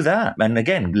pursue that. And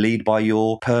again, lead by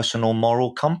your personal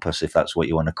moral compass, if that's what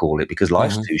you want to call it, because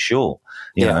life's too short,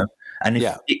 you know. And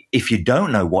if you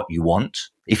don't know what you want,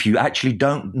 if you actually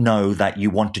don't know that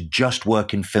you want to just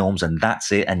work in films and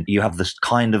that's it, and you have this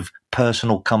kind of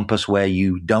personal compass where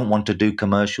you don't want to do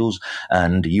commercials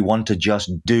and you want to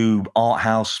just do art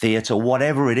house theatre,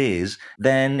 whatever it is,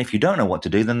 then if you don't know what to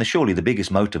do, then surely the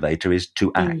biggest motivator is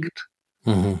to act,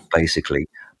 basically.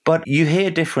 But you hear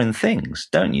different things,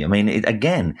 don't you? I mean,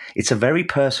 again, it's a very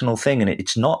personal thing, and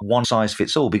it's not one size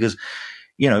fits all, because,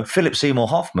 you know, Philip Seymour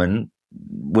Hoffman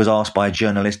was asked by a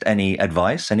journalist any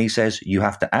advice, and he says, you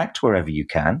have to act wherever you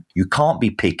can. You can't be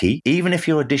picky, even if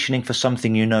you're auditioning for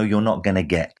something you know you're not going to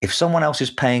get. If someone else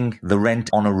is paying the rent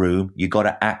on a room, you got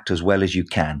to act as well as you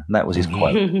can. That was his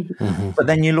quote. But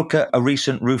then you look at a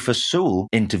recent Rufus Sewell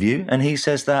interview, and he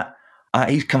says that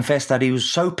he confessed that he was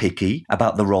so picky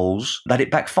about the roles that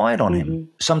it backfired on him.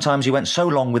 Sometimes he went so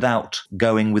long without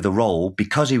going with a role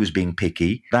because he was being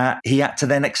picky that he had to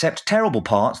then accept terrible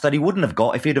parts that he wouldn't have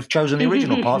got if he'd have chosen the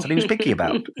original parts that he was picky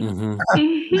about.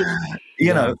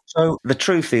 You know, so the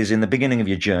truth is, in the beginning of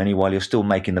your journey, while you're still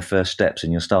making the first steps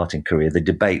in your starting career, the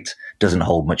debate doesn't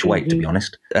hold much weight, to be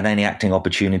honest. And any acting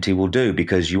opportunity will do,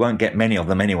 because you won't get many of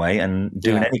them anyway. And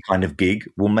doing any kind of gig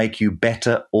will make you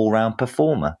better all-round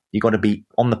performer. You've got to be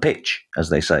on the pitch, as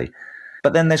they say.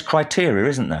 But then there's criteria,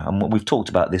 isn't there? And we've talked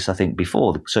about this, I think,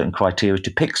 before, certain criteria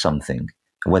to pick something,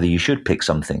 whether you should pick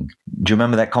something. Do you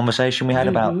remember that conversation we had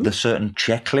about the certain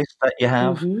checklist that you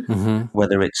have?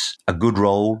 Whether it's a good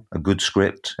role, a good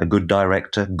script, a good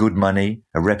director, good money,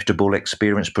 a reputable,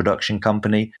 experienced production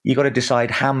company. You got to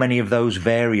decide how many of those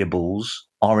variables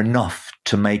are enough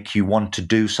to make you want to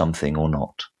do something or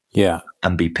not. Yeah.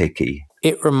 And be picky.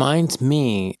 It reminds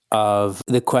me of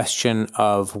the question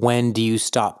of when do you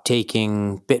stop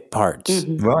taking bit parts?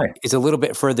 Right. It's a little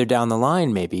bit further down the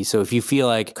line, maybe. So if you feel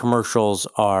like commercials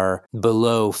are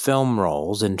below film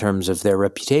roles in terms of their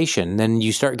reputation, then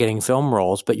you start getting film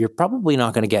roles, but you're probably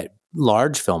not going to get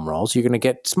large film roles. You're going to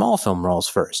get small film roles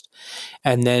first.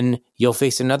 And then you'll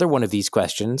face another one of these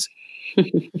questions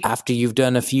after you've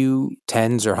done a few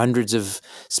tens or hundreds of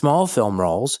small film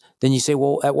roles. Then you say,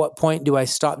 well, at what point do I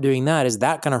stop doing that? Is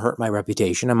that going to hurt my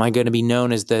reputation? Am I going to be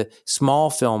known as the small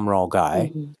film role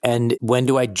guy? And when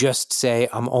do I just say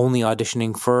I'm only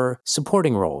auditioning for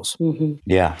supporting roles?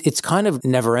 Yeah. It's kind of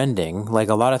never ending, like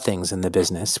a lot of things in the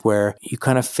business, where you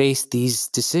kind of face these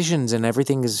decisions and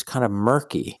everything is kind of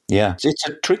murky. Yeah. It's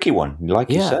a tricky one, like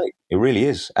you say. It really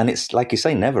is. And it's, like you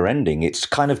say, never ending. It's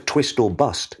kind of twist or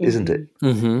bust, isn't it?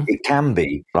 It can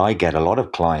be. I get a lot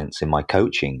of clients in my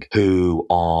coaching who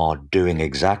are doing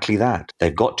exactly that.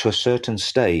 They've got to a certain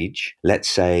stage.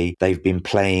 Let's say they've been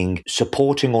playing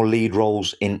supporting or lead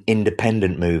roles in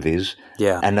independent movies.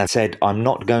 Yeah. And I said, I'm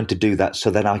not going to do that so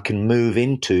that I can move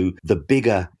into the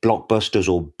bigger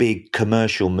blockbusters or big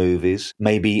commercial movies,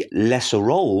 maybe lesser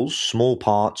roles, small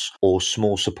parts or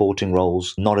small supporting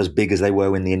roles, not as big as they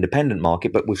were in the independent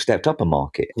market, but we've stepped up a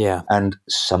market. Yeah. And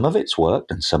some of it's worked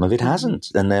and some of it hasn't.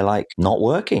 And they're like, not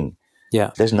working.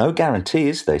 Yeah. There's no guarantee,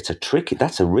 is there?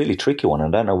 That's a really tricky one. I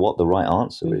don't know what the right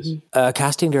answer is. A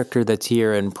casting director that's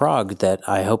here in Prague that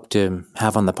I hope to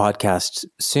have on the podcast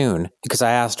soon, because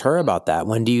I asked her about that.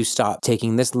 When do you stop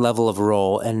taking this level of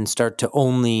role and start to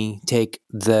only take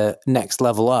the next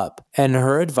level up? And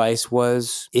her advice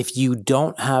was, if you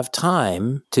don't have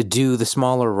time to do the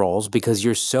smaller roles because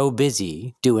you're so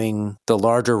busy doing the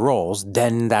larger roles,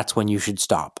 then that's when you should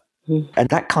stop. And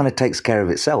that kind of takes care of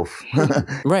itself.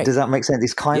 Right. Does that make sense?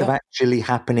 It's kind of actually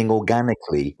happening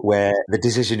organically, where the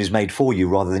decision is made for you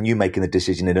rather than you making the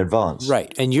decision in advance.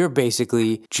 Right. And you're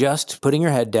basically just putting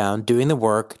your head down, doing the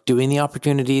work, doing the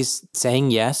opportunities,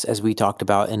 saying yes, as we talked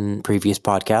about in previous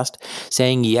podcast,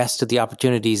 saying yes to the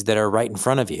opportunities that are right in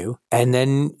front of you, and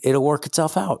then it'll work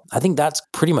itself out. I think that's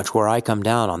pretty much where I come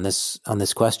down on this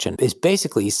question, is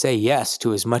basically say yes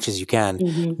to as much as you can.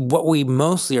 What we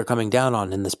mostly are coming down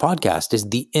on in this podcast is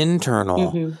the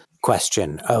internal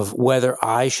question of whether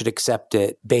I should accept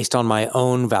it based on my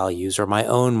own values or my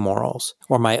own morals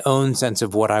or my own sense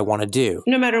of what I want to do.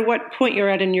 No matter what point you're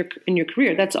at in your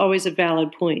career, that's always a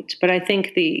valid point. But I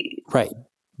think Right.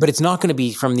 But it's not going to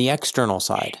be from the external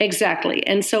side. Exactly.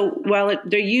 And so while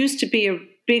there used to be a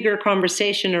bigger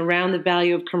conversation around the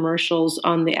value of commercials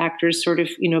on the actor's sort of,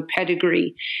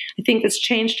 pedigree, I think that's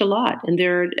changed a lot. And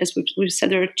there are, as we've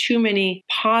said, there are too many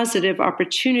positive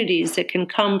opportunities that can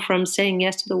come from saying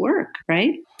yes to the work,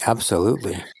 right?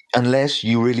 Absolutely. Unless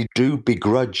you really do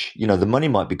begrudge, the money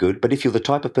might be good, but if you're the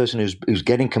type of person who's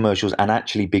getting commercials and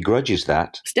actually begrudges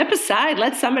that, step aside,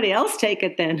 let somebody else take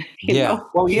it then. You know?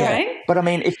 Well, yeah. Right? But I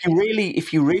mean,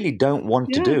 if you really don't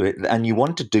want to do it and you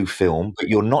want to do film, but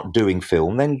you're not doing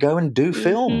film, then go and do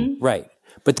film. Right.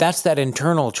 But that's that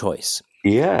internal choice.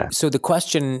 Yeah. So the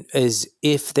question is,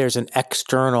 if there's an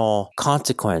external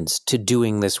consequence to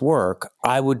doing this work,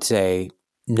 I would say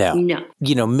no.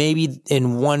 Maybe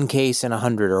in one case in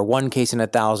 100 or one case in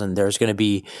 1,000, there's going to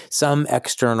be some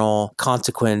external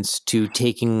consequence to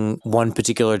taking one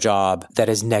particular job that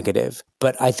is negative.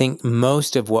 But I think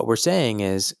most of what we're saying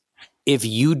is, if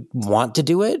you want to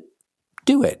do it,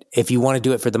 do it. If you want to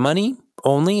do it for the money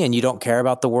only and you don't care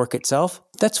about the work itself,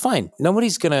 that's fine.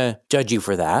 Nobody's going to judge you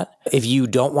for that. If you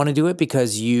don't want to do it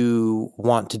because you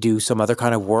want to do some other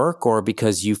kind of work or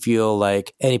because you feel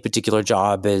like any particular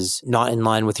job is not in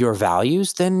line with your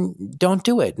values, then don't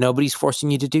do it. Nobody's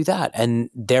forcing you to do that. And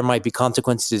there might be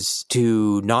consequences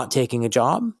to not taking a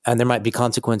job, and there might be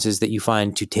consequences that you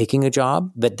find to taking a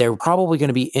job, but they're probably going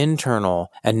to be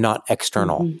internal and not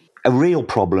external. Mm-hmm. A real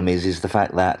problem is the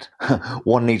fact that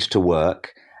one needs to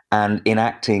work, and in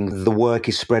acting, the work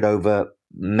is spread over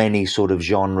many sort of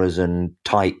genres and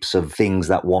types of things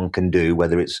that one can do,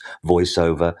 whether it's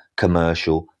voiceover,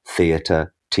 commercial,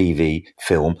 theatre, TV,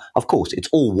 film. Of course, it's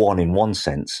all one in one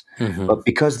sense. Mm-hmm. But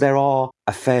because there are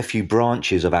a fair few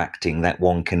branches of acting that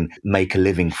one can make a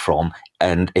living from,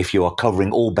 and if you are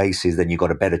covering all bases, then you've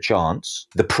got a better chance.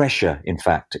 The pressure, in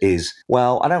fact, is,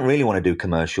 well, I don't really want to do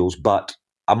commercials, but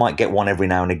I might get one every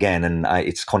now and again, and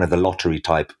it's kind of the lottery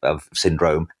type of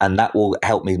syndrome, and that will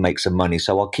help me make some money.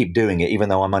 So I'll keep doing it, even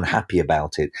though I'm unhappy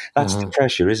about it. That's the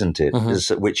pressure, isn't it?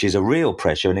 Which is a real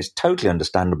pressure, and it's totally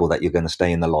understandable that you're going to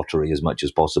stay in the lottery as much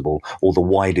as possible, or the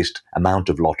widest amount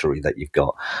of lottery that you've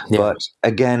got. Yeah. But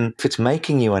again, if it's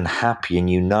making you unhappy and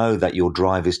you know that your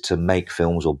drive is to make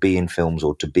films or be in films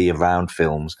or to be around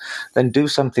films, then do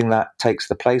something that takes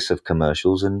the place of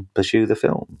commercials and pursue the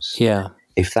films. Yeah.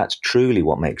 If that's truly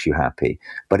what makes you happy.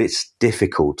 But it's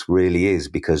difficult, really is,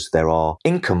 because there are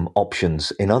income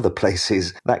options in other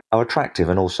places that are attractive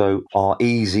and also are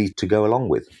easy to go along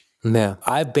with. Yeah.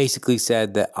 I basically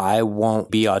said that I won't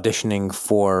be auditioning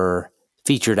for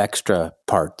featured extra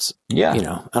parts. Yeah.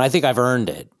 And I think I've earned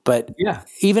it. But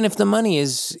even if the money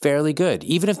is fairly good,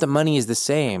 even if the money is the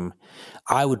same,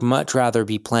 I would much rather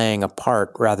be playing a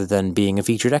part rather than being a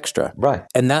featured extra. Right.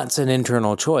 And that's an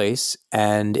internal choice.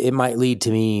 And it might lead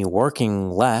to me working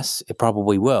less. It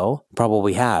probably will,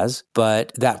 probably has.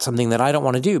 But that's something that I don't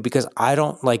want to do because I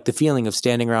don't like the feeling of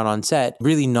standing around on set,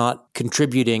 really not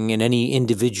contributing in any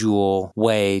individual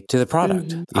way to the product.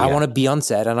 Mm-hmm. Yeah. I want to be on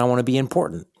set and I want to be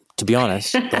important. To be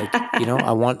honest,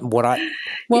 I want what I get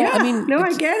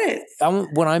it.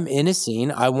 When I'm in a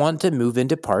scene, I want to move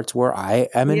into parts where I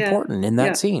am important in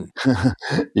that scene.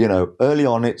 Early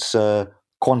on it's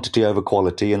quantity over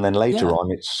quality, and then later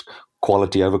on it's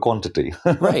quality over quantity.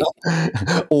 Right.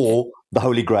 Or the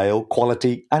Holy Grail,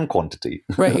 quality and quantity.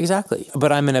 Right, exactly.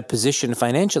 But I'm in a position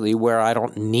financially where I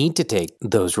don't need to take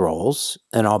those roles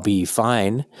and I'll be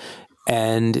fine.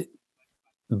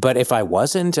 But if I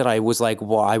wasn't and I was like,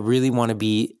 well, I really want to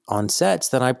be on sets,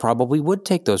 then I probably would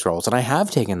take those roles. And I have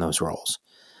taken those roles.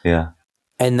 Yeah.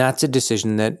 And that's a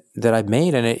decision that I've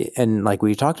made. And like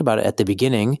we talked about it at the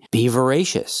beginning, be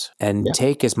voracious and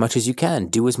take as much as you can,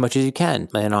 do as much as you can.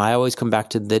 And I always come back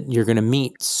to that you're going to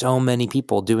meet so many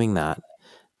people doing that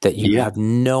you have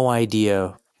no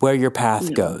idea where your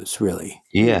path goes, really.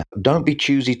 Yeah. Don't be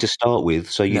choosy to start with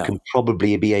so you can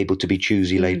probably be able to be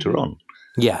choosy later on.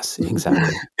 Yes,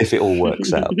 exactly. If it all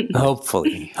works out.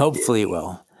 Hopefully it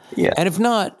will. Yeah. And if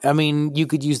not, you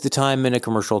could use the time in a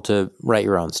commercial to write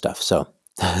your own stuff. So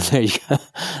there you go.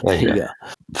 There you go.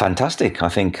 Fantastic. I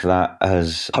think that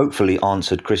has hopefully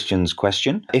answered Christian's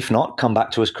question. If not, come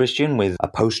back to us, Christian, with a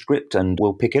postscript and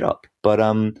we'll pick it up. But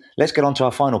let's get on to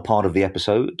our final part of the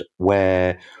episode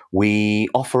where we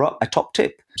offer up a top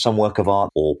tip, some work of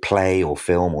art or play or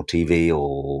film or TV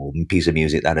or piece of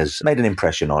music that has made an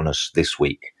impression on us this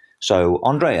week. So,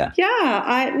 Andrea.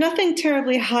 Yeah, nothing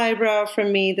terribly highbrow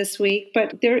from me this week,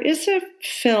 but there is a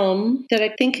film that I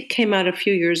think came out a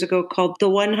few years ago called The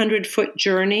 100-Foot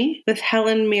Journey with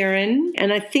Helen Mirren,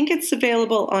 and I think it's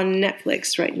available on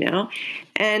Netflix right now.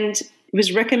 And it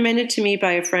was recommended to me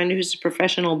by a friend who's a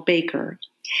professional baker.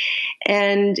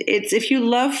 And it's, if you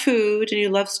love food and you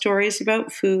love stories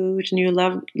about food and you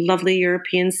love lovely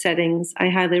European settings, I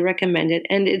highly recommend it.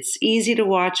 And it's easy to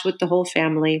watch with the whole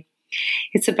family.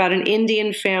 It's about an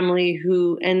Indian family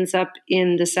who ends up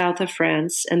in the south of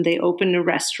France, and they open a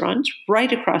restaurant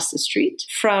right across the street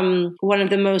from one of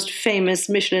the most famous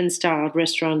Michelin-starred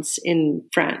restaurants in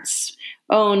France,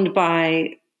 owned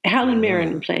by Helen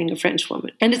Mirren playing a French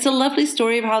woman. And it's a lovely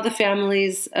story of how the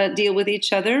families deal with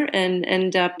each other and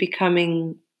end up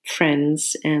becoming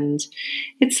friends. And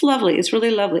it's lovely. It's really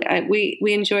lovely.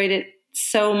 We enjoyed it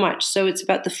so much. So it's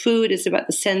about the food, it's about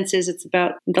the senses, it's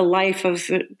about the life of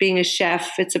being a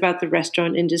chef, it's about the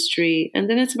restaurant industry, and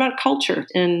then it's about culture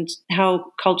and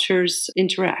how cultures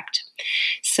interact.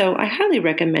 So I highly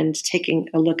recommend taking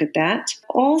a look at that.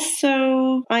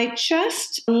 Also, I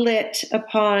just lit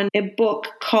upon a book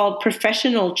called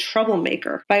Professional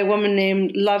Troublemaker by a woman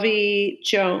named Lovie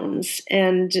Jones.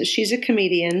 And she's a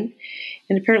comedian.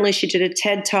 And apparently she did a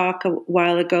TED Talk a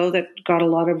while ago that got a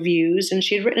lot of views. And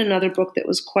she had written another book that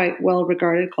was quite well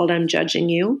regarded called I'm Judging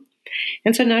You.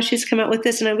 And so now she's come out with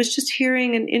this. And I was just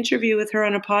hearing an interview with her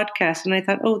on a podcast. And I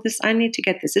thought, I need to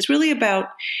get this. It's really about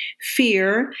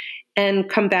fear and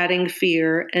combating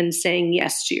fear and saying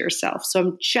yes to yourself. So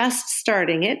I'm just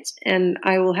starting it. And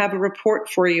I will have a report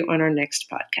for you on our next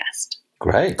podcast.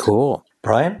 Great. Cool.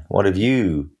 Brian, what have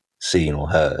you seen or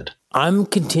heard? I'm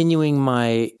continuing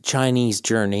my Chinese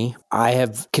journey. I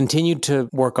have continued to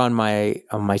work on my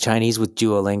Chinese with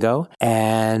Duolingo,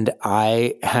 and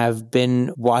I have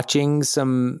been watching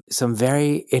some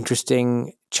very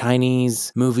interesting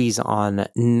Chinese movies on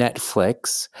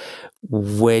Netflix,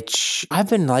 which I've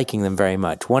been liking them very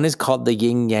much. One is called The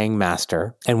Yin Yang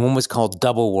Master, and one was called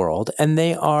Double World. And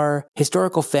they are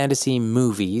historical fantasy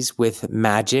movies with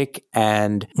magic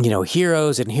and,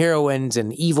 heroes and heroines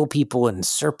and evil people and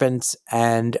serpents.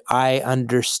 And I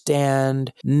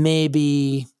understand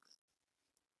maybe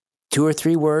 2 or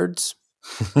 3 words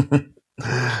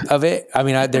of it. I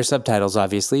mean, there's subtitles,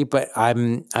 obviously, but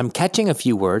I'm catching a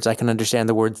few words. I can understand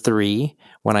the word 3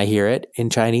 when I hear it in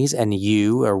Chinese, and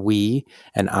you or we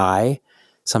and I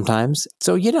sometimes.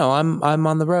 So, I'm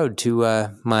on the road to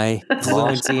my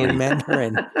fluency in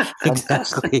Mandarin.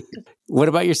 Exactly. What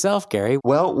about yourself, Gary?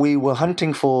 Well, we were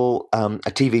hunting for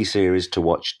a TV series to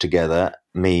watch together,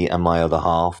 me and my other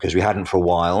half, because we hadn't for a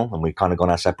while, and we've kind of gone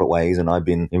our separate ways. And I've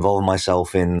been involving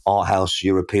myself in art house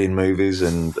European movies,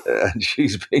 and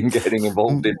she's been getting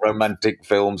involved in romantic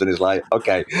films. And it's like,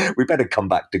 okay, we better come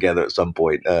back together at some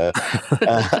point.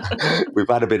 We've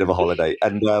had a bit of a holiday,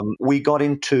 and we got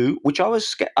into, which I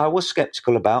was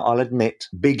skeptical about, I'll admit,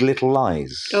 Big Little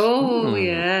Lies. Oh,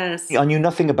 yes. I knew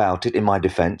nothing about it, in my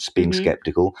defense, being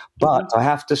skeptical, but I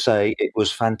have to say it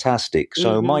was fantastic.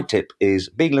 So my tip is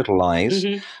Big Little Lies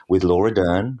with Laura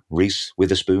Dern, Reese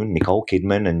Witherspoon, Nicole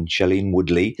Kidman, and Shailene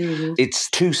Woodley. It's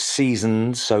 2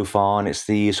 seasons so far, and it's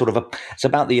it's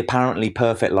about the apparently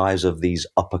perfect lives of these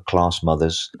upper class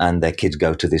mothers, and their kids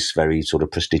go to this very sort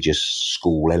of prestigious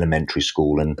school, elementary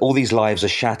school, and all these lives are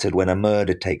shattered when a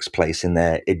murder takes place in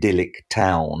their idyllic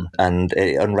town, and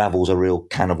it unravels a real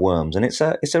can of worms. And it's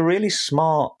a really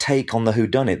smart take on the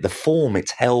whodunit. The form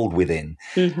it's held within,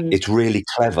 it's really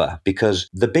clever, because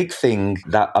the big thing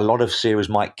that a lot of series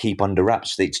might keep under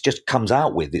wraps, it just comes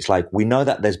out with, it's like, we know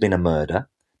that there's been a murder.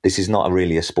 This is not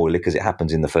really a spoiler because it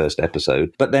happens in the first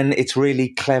episode. But then it's really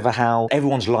clever how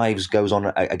everyone's lives goes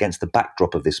on against the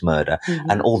backdrop of this murder,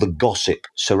 and all the gossip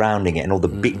surrounding it, and all the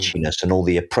bitchiness, and all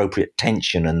the appropriate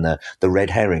tension, and the red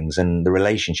herrings, and the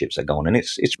relationships that go on. And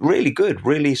it's really good,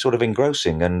 really sort of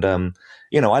engrossing. And,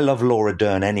 I love Laura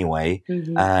Dern anyway,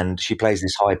 and she plays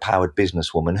this high-powered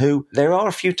businesswoman who, there are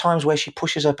a few times where she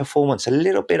pushes her performance a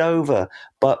little bit over,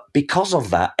 but because of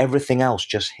that, everything else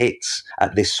just hits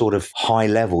at this sort of high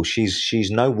level. She's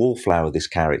no wallflower, this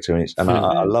character, and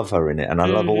I love her in it, and I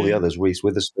love all the others, Reese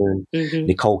Witherspoon,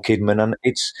 Nicole Kidman, and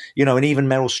it's, and even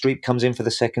Meryl Streep comes in for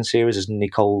the second series as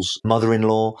Nicole's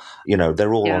mother-in-law.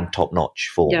 They're all on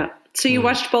top-notch form. Yeah. So you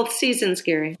watched both seasons,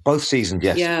 Gary? Both seasons,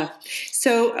 yes. Yeah.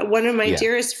 So one of my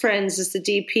dearest friends is the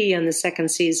DP on the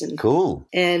second season. Cool.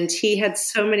 And he had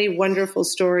so many wonderful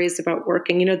stories about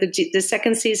working. The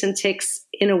second season takes,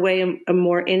 in a way, a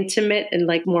more intimate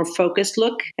and more focused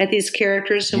look at these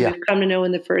characters whom we've come to know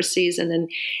in the first season.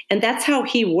 And that's how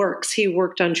he works. He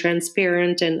worked on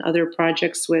Transparent and other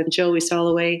projects with Joey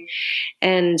Soloway.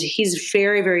 And he's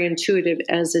very, very intuitive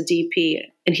as a DP.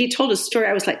 And he told a story.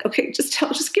 I was like, okay,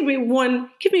 just give me one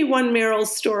Meryl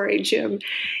story, Jim.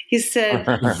 He said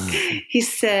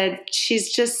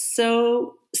she's just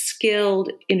so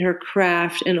skilled in her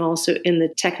craft and also in the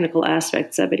technical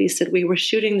aspects of it. He said, we were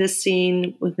shooting this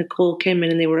scene with Nicole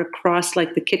Kidman, and they were across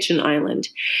the kitchen island.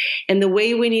 And the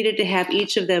way we needed to have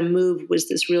each of them move was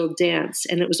this real dance.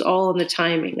 And it was all in the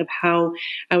timing of how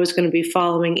I was going to be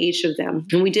following each of them.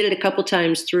 And we did it a couple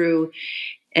times through,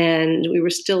 and we were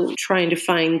still trying to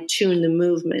fine tune the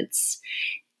movements.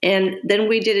 And then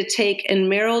we did a take, and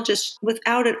Meryl, just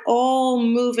without it all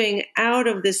moving out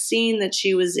of the scene that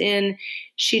she was in,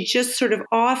 she just sort of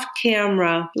off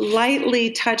camera lightly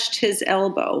touched his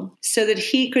elbow so that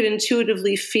he could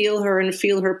intuitively feel her and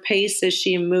feel her pace as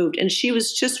she moved. And she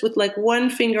was just with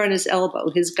one finger on his elbow,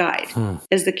 his guide,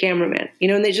 as the cameraman,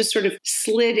 and they just sort of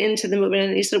slid into the movement.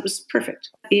 And he said it was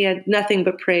perfect. He had nothing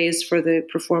but praise for the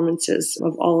performances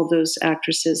of all of those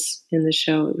actresses in the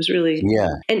show. It was really,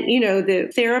 And,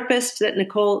 the therapist that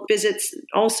Nicole visits,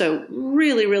 also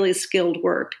really, really skilled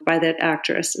work by that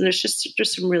actress. And there's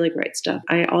some really great stuff.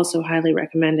 I also highly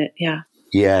recommend it. Yeah.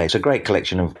 Yeah, it's a great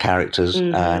collection of characters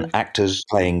and actors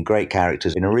playing great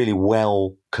characters in a really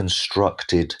well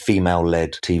constructed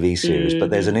female-led TV series. But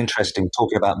there's an interesting,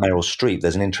 talking about Meryl Streep,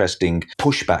 there's an interesting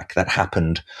pushback that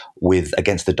happened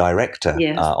against the director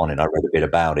on it. I read a bit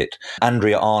about it.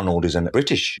 Andrea Arnold is a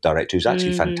British director who's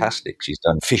actually fantastic. She's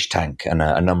done Fish Tank and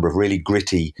a number of really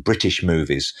gritty British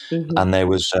movies. And there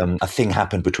was a thing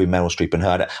happened between Meryl Streep and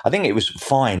her. I think it was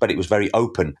fine, but it was very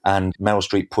open. And Meryl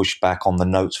Streep pushed back on the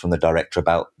notes from the director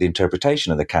about the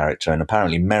interpretation of the character. And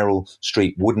apparently Meryl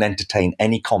Streep wouldn't entertain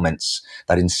any comments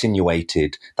that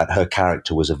insinuated that her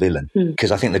character was a villain.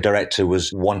 Because I think the director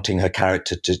was wanting her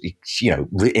character to,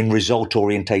 in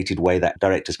result-orientated way that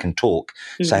directors can talk,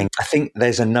 saying, I think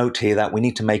there's a note here that we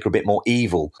need to make her a bit more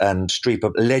evil. And Streep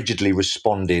allegedly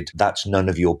responded, that's none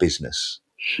of your business.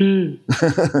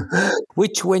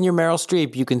 Which, when you're Meryl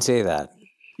Streep, you can say that.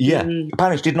 Yeah.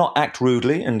 Apparently she did not act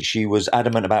rudely, and she was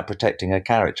adamant about protecting her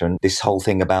character. And this whole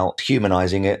thing about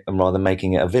humanizing it and rather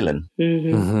making it a villain.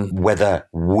 Whether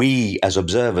we as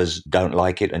observers don't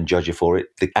like it and judge her for it,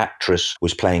 the actress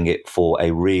was playing it for a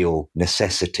real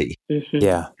necessity.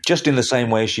 Yeah. Just in the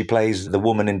same way she plays the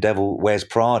woman in Devil Wears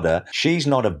Prada, she's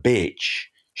not a bitch.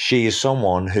 She is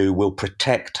someone who will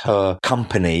protect her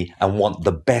company and want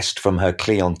the best from her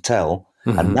clientele.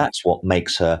 And that's what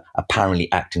makes her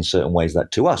apparently act in certain ways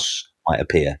that to us might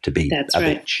appear to be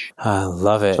bitch. I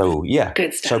love it. So, yeah.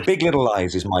 Good stuff. So Big Little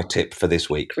Lies is my tip for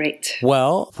this week. Great.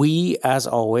 Well, we, as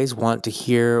always, want to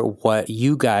hear what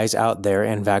you guys out there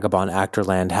in Vagabond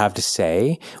Actorland have to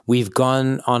say. We've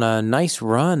gone on a nice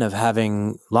run of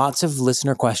having lots of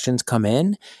listener questions come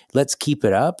in. Let's keep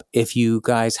it up. If you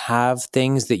guys have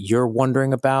things that you're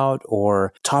wondering about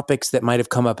or topics that might have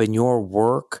come up in your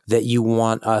work that you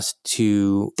want us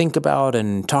to think about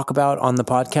and talk about on the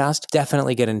podcast,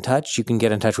 definitely get in touch. You can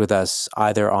get in touch with us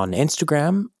either on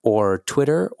Instagram or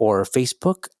Twitter or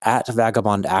Facebook at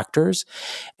Vagabond Actors.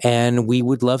 And we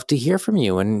would love to hear from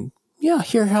you and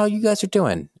hear how you guys are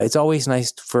doing. It's always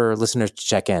nice for listeners to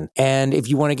check in. And if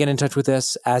you want to get in touch with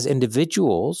us as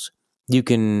individuals, you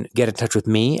can get in touch with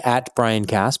me at Brian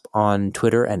Casp on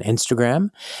Twitter and Instagram.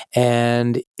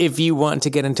 And if you want to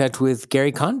get in touch with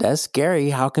Gary Condes, Gary,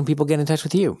 how can people get in touch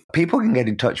with you? People can get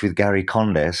in touch with Gary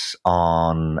Condes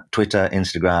on Twitter,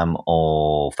 Instagram,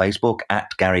 or Facebook at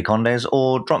Gary Condes,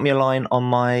 or drop me a line on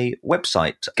my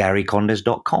website,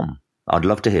 garycondes.com. I'd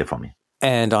love to hear from you.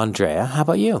 And Andrea, how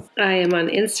about you? I am on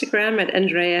Instagram at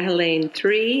Andrea Helene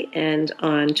 3 and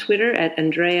on Twitter at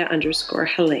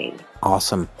Andrea_Helene.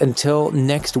 Awesome. Until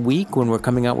next week, when we're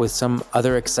coming out with some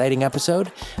other exciting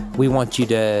episode, we want you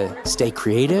to stay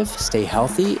creative, stay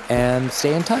healthy, and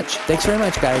stay in touch. Thanks very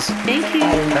much, guys. Thank you.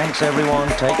 Thanks, everyone.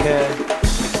 Take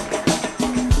care.